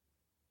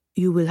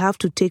 "You will have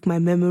to take my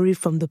memory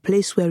from the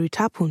place where it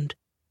happened,"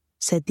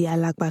 said the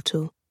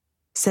Alagbato,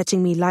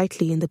 setting me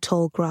lightly in the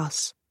tall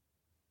grass.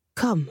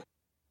 "Come,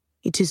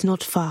 it is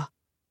not far."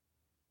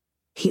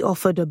 He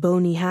offered a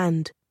bony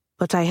hand,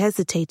 but I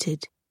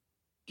hesitated.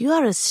 "You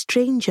are a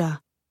stranger,"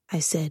 I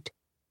said.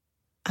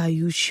 "Are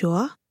you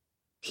sure?"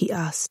 he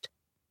asked,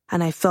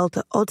 and I felt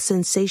the odd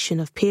sensation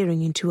of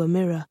peering into a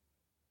mirror.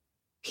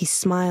 He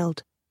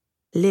smiled,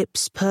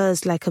 lips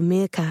pursed like a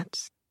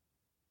meerkat's.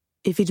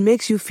 "If it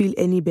makes you feel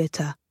any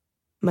better,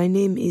 my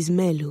name is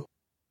Melu,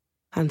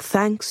 and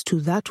thanks to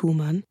that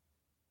woman,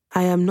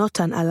 I am not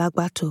an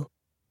Alagbato."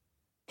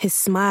 His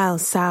smile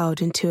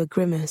soured into a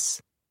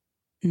grimace.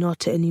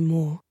 "Not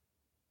anymore."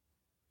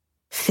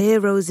 Fear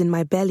rose in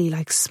my belly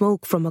like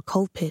smoke from a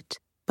coal pit,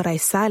 but I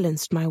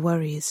silenced my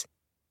worries.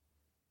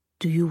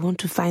 "Do you want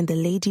to find the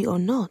lady or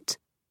not?"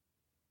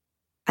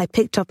 I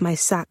picked up my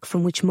sack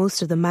from which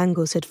most of the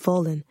mangoes had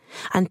fallen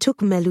and took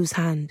Melu's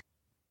hand.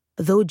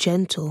 Though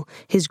gentle,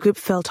 his grip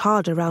felt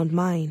hard around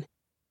mine,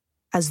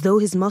 as though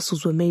his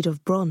muscles were made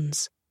of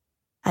bronze.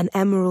 An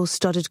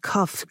emerald-studded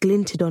cuff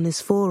glinted on his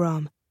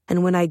forearm,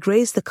 and when I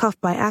grazed the cuff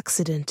by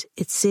accident,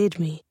 it seared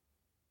me.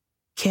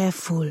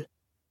 "Careful,"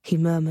 he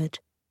murmured.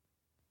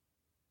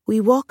 We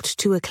walked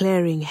to a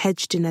clearing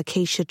hedged in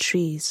acacia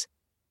trees.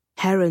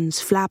 Herons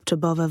flapped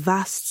above a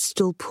vast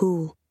still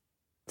pool.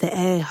 The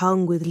air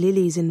hung with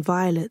lilies and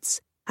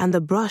violets, and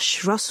the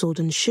brush rustled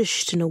and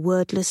shushed in a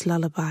wordless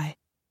lullaby.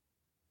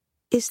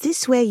 "Is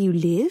this where you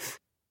live?"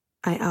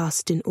 I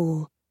asked in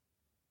awe.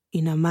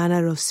 "In a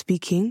manner of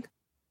speaking,"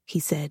 he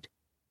said.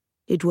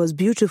 "It was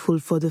beautiful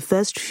for the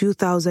first few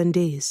thousand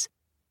days.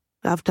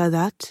 After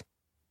that,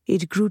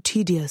 it grew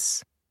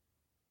tedious."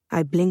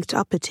 I blinked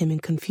up at him in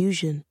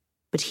confusion,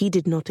 but he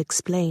did not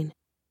explain.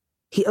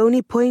 He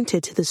only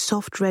pointed to the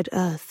soft red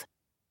earth.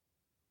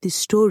 "The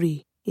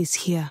story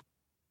is here."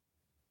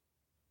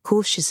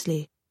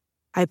 Cautiously,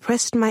 I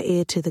pressed my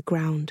ear to the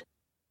ground.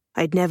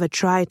 I'd never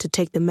tried to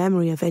take the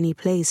memory of any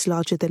place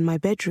larger than my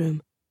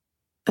bedroom.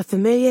 A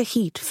familiar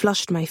heat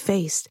flushed my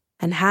face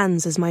and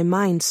hands as my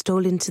mind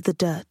stole into the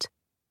dirt,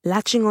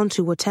 latching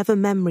onto whatever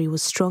memory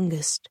was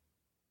strongest.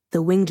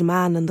 The winged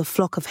man and the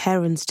flock of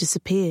herons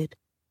disappeared.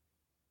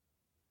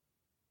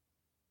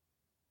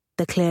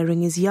 The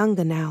clearing is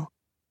younger now,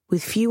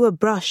 with fewer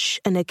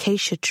brush and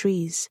acacia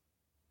trees.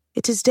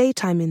 It is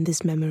daytime in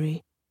this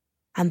memory,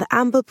 and the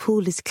amber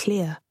pool is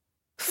clear,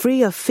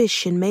 free of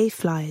fish and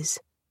mayflies.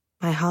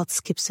 My heart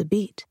skips a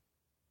beat.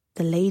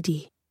 The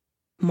lady,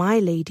 my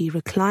lady,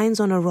 reclines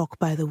on a rock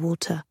by the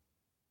water.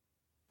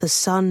 The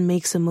sun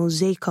makes a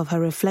mosaic of her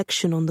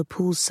reflection on the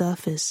pool's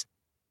surface,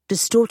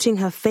 distorting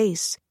her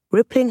face,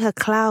 rippling her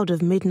cloud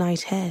of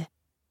midnight hair.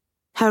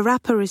 Her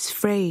wrapper is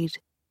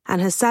frayed, and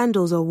her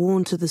sandals are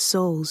worn to the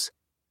soles.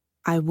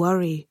 I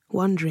worry,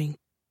 wondering,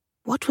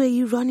 "What were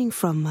you running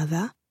from,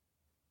 mother?"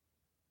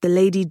 The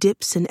lady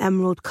dips an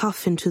emerald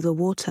cuff into the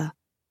water.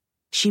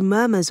 She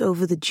murmurs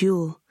over the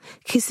jewel,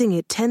 kissing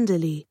it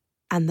tenderly,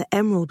 and the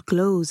emerald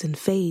glows and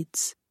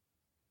fades.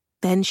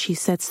 Then she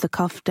sets the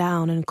cuff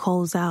down and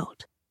calls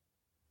out,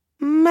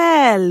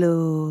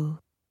 "Melu!"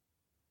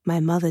 My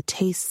mother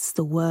tastes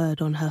the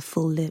word on her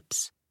full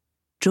lips,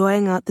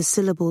 drawing out the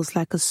syllables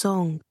like a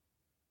song.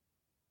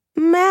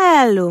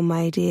 "Melu,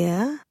 my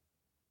dear,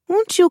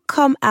 won't you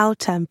come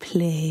out and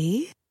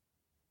play?"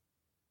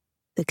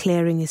 The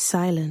clearing is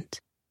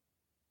silent.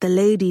 The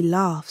lady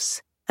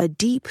laughs, a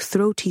deep,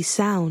 throaty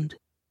sound.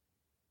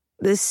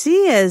 "The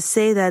seers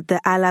say that the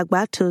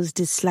Alagbatos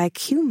dislike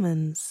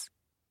humans.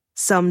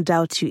 Some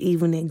doubt you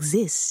even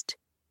exist.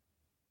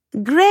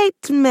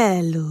 Great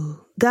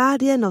Melu,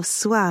 guardian of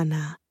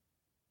Swana,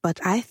 but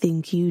I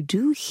think you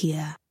do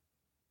hear."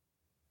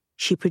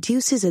 She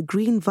produces a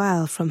green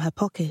vial from her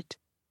pocket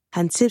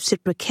and tips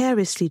it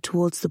precariously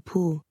towards the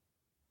pool.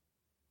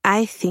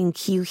 "I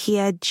think you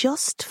hear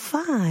just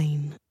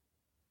fine."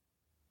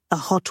 A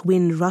hot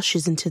wind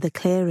rushes into the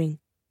clearing,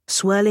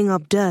 swirling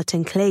up dirt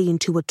and clay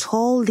into a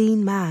tall,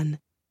 lean man.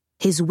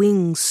 His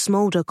wings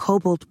smolder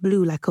cobalt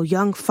blue like a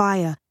young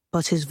fire,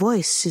 but his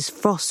voice is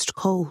frost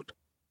cold.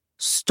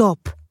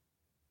 "Stop."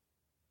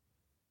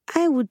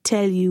 "I would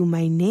tell you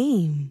my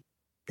name,"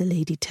 the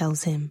lady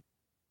tells him.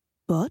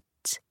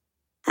 "But,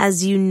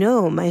 as you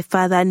know, my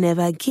father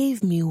never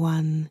gave me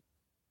one."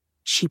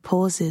 She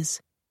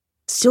pauses,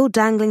 still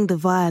dangling the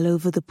vial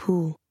over the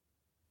pool.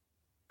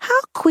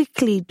 "How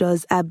quickly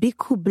does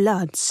Abiku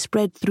blood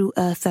spread through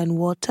earth and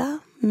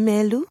water,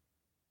 Melu?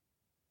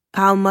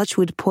 How much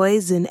would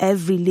poison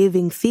every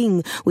living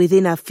thing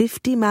within a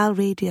 50-mile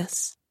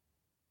radius?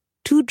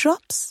 2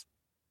 drops?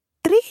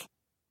 3?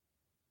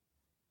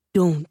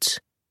 Don't,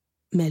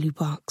 Melu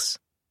barks.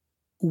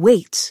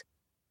 Wait.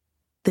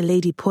 The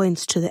lady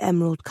points to the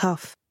emerald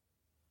cuff.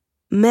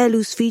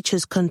 Melu's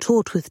features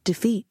contort with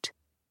defeat.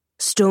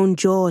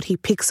 Stone-jawed, he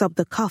picks up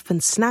the cuff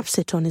and snaps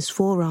it on his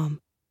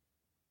forearm.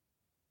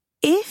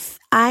 If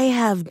I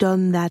have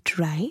done that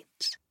right,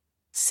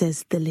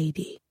 says the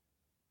lady,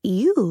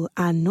 you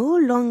are no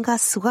longer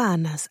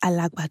Swanas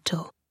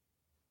Alagbato.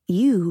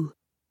 You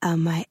are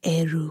my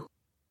Eru,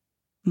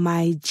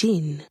 my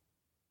Jinn.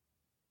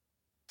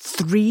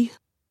 3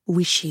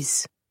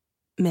 wishes,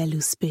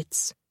 Melu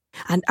spits,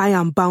 and I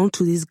am bound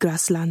to this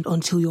grassland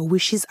until your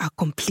wishes are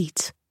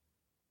complete.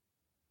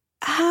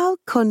 How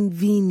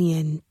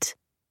convenient.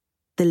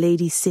 The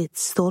lady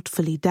sits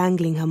thoughtfully,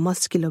 dangling her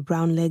muscular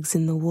brown legs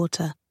in the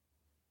water.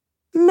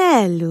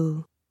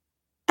 Melu,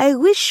 I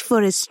wish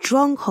for a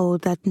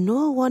stronghold that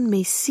no one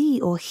may see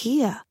or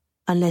hear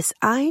unless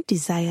I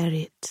desire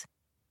it.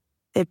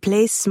 A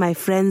place my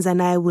friends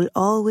and I will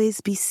always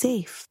be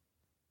safe.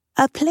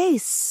 A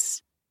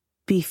place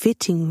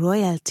befitting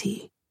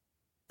royalty.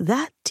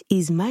 That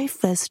is my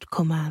first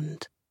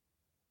command.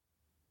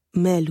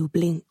 Melu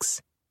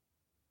blinks.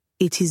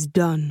 It is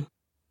done.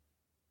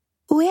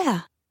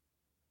 Where?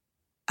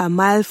 A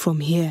mile from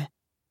here,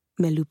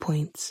 Melu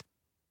points,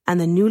 and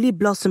the newly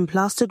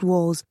blossom-plastered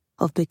walls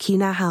of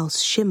Bekina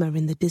House shimmer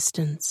in the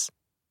distance.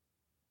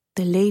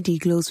 The lady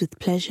glows with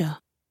pleasure.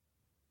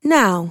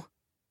 Now,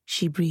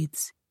 she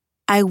breathes,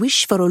 I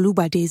wish for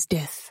Olubade's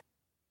death.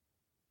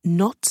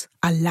 Not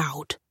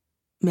allowed,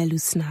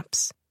 Melu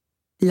snaps.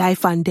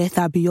 Life and death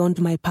are beyond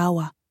my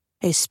power,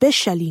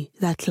 especially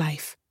that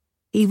life.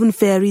 Even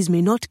fairies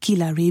may not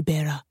kill a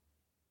Raybearer.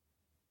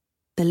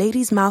 The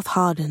lady's mouth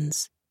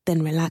hardens,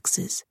 then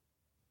relaxes.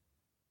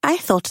 I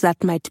thought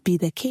that might be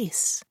the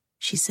case,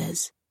 she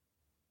says.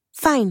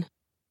 Fine.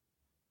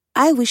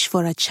 I wish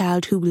for a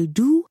child who will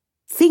do,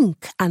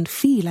 think, and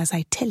feel as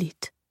I tell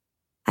it.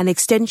 An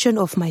extension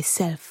of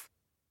myself.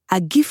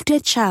 A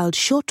gifted child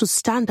sure to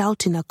stand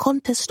out in a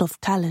contest of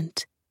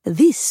talent.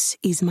 This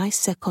is my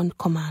second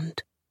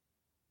command.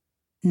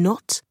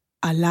 Not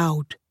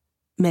allowed,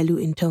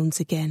 Melu intones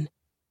again.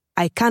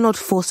 I cannot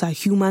force a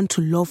human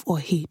to love or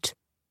hate.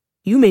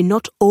 You may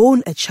not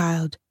own a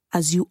child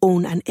as you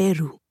own an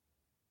Eru.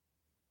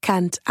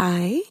 Can't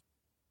I?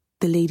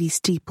 The lady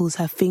steeples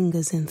her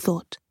fingers in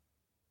thought.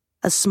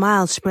 A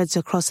smile spreads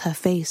across her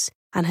face,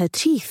 and her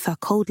teeth are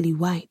coldly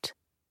white.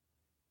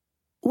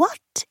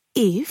 What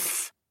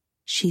if,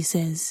 she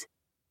says,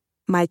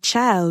 my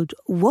child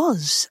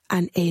was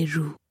an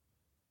Eru?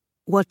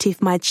 What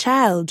if my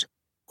child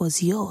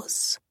was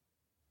yours?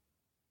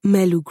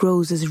 Melu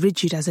grows as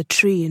rigid as a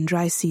tree in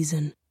dry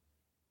season.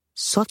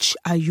 Such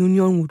a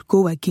union would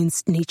go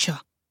against nature.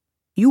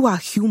 You are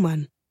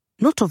human,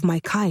 not of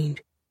my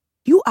kind.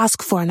 You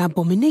ask for an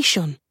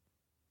abomination.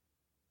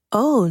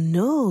 Oh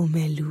no,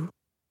 Melu.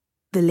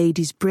 The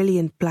lady's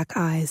brilliant black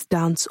eyes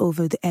dance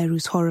over the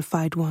Eru's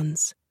horrified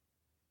ones.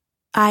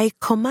 I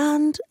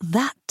command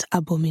that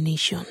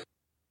abomination.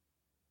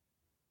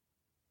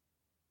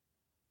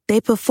 They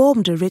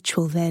performed a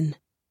ritual then,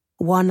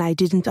 one I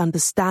didn't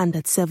understand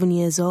at 7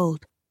 years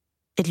old.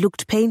 It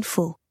looked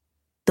painful,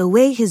 the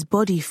way his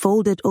body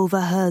folded over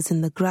hers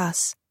in the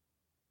grass.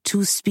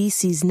 2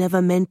 species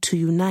never meant to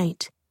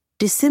unite,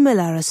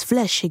 dissimilar as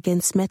flesh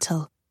against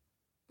metal.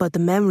 But the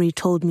memory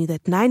told me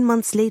that 9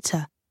 months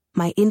later,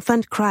 my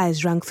infant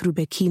cries rang through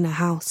Bekina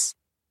House,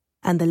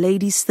 and the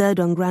lady's third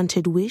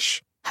ungranted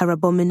wish, her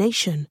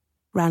abomination,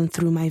 ran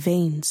through my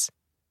veins.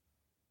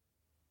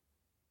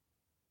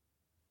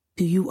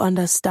 Do you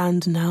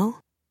understand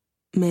now?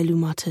 Melu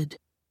muttered,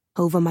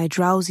 over my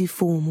drowsy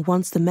form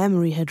once the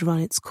memory had run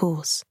its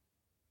course.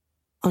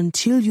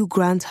 Until you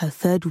grant her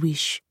third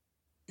wish,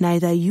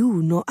 neither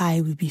you nor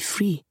I will be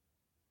free.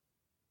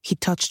 He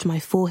touched my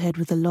forehead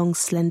with a long,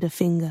 slender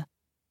finger.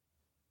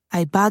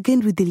 I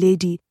bargained with the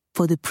lady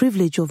for the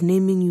privilege of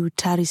naming you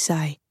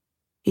Tarisai.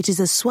 It is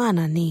a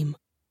Swana name.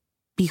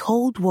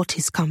 Behold what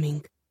is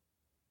coming.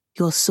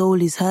 Your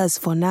soul is hers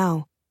for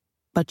now,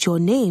 but your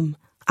name,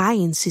 I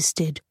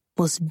insisted,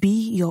 must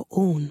be your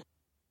own.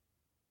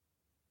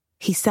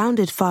 He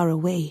sounded far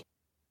away.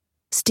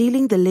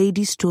 Stealing the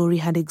lady's story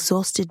had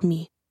exhausted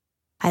me.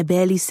 I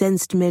barely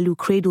sensed Melu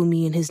cradle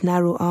me in his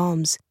narrow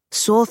arms,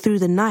 soar through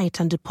the night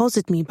and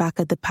deposit me back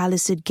at the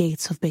palisade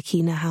gates of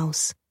Bekina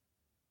House.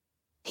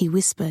 He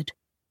whispered,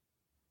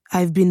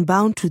 I've been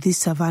bound to this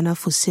savannah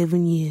for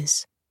 7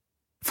 years.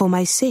 For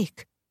my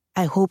sake,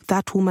 I hope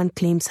that woman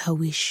claims her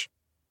wish.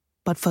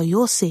 But for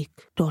your sake,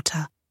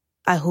 daughter,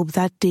 I hope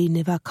that day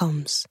never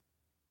comes.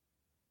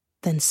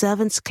 Then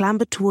servants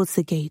clambered towards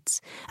the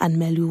gates, and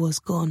Melu was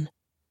gone.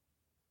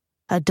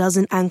 A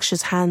dozen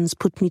anxious hands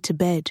put me to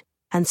bed,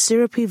 and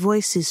syrupy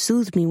voices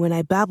soothed me when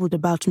I babbled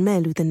about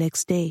Melu the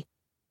next day.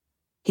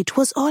 It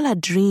was all a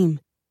dream,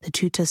 the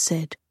tutor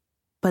said,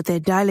 but their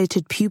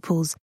dilated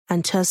pupils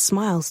and terse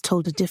smiles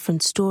told a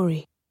different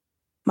story.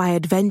 My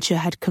adventure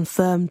had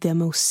confirmed their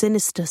most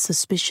sinister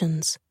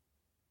suspicions.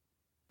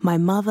 My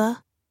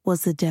mother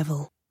was the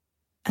devil,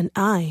 and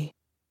I,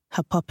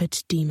 her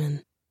puppet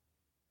demon.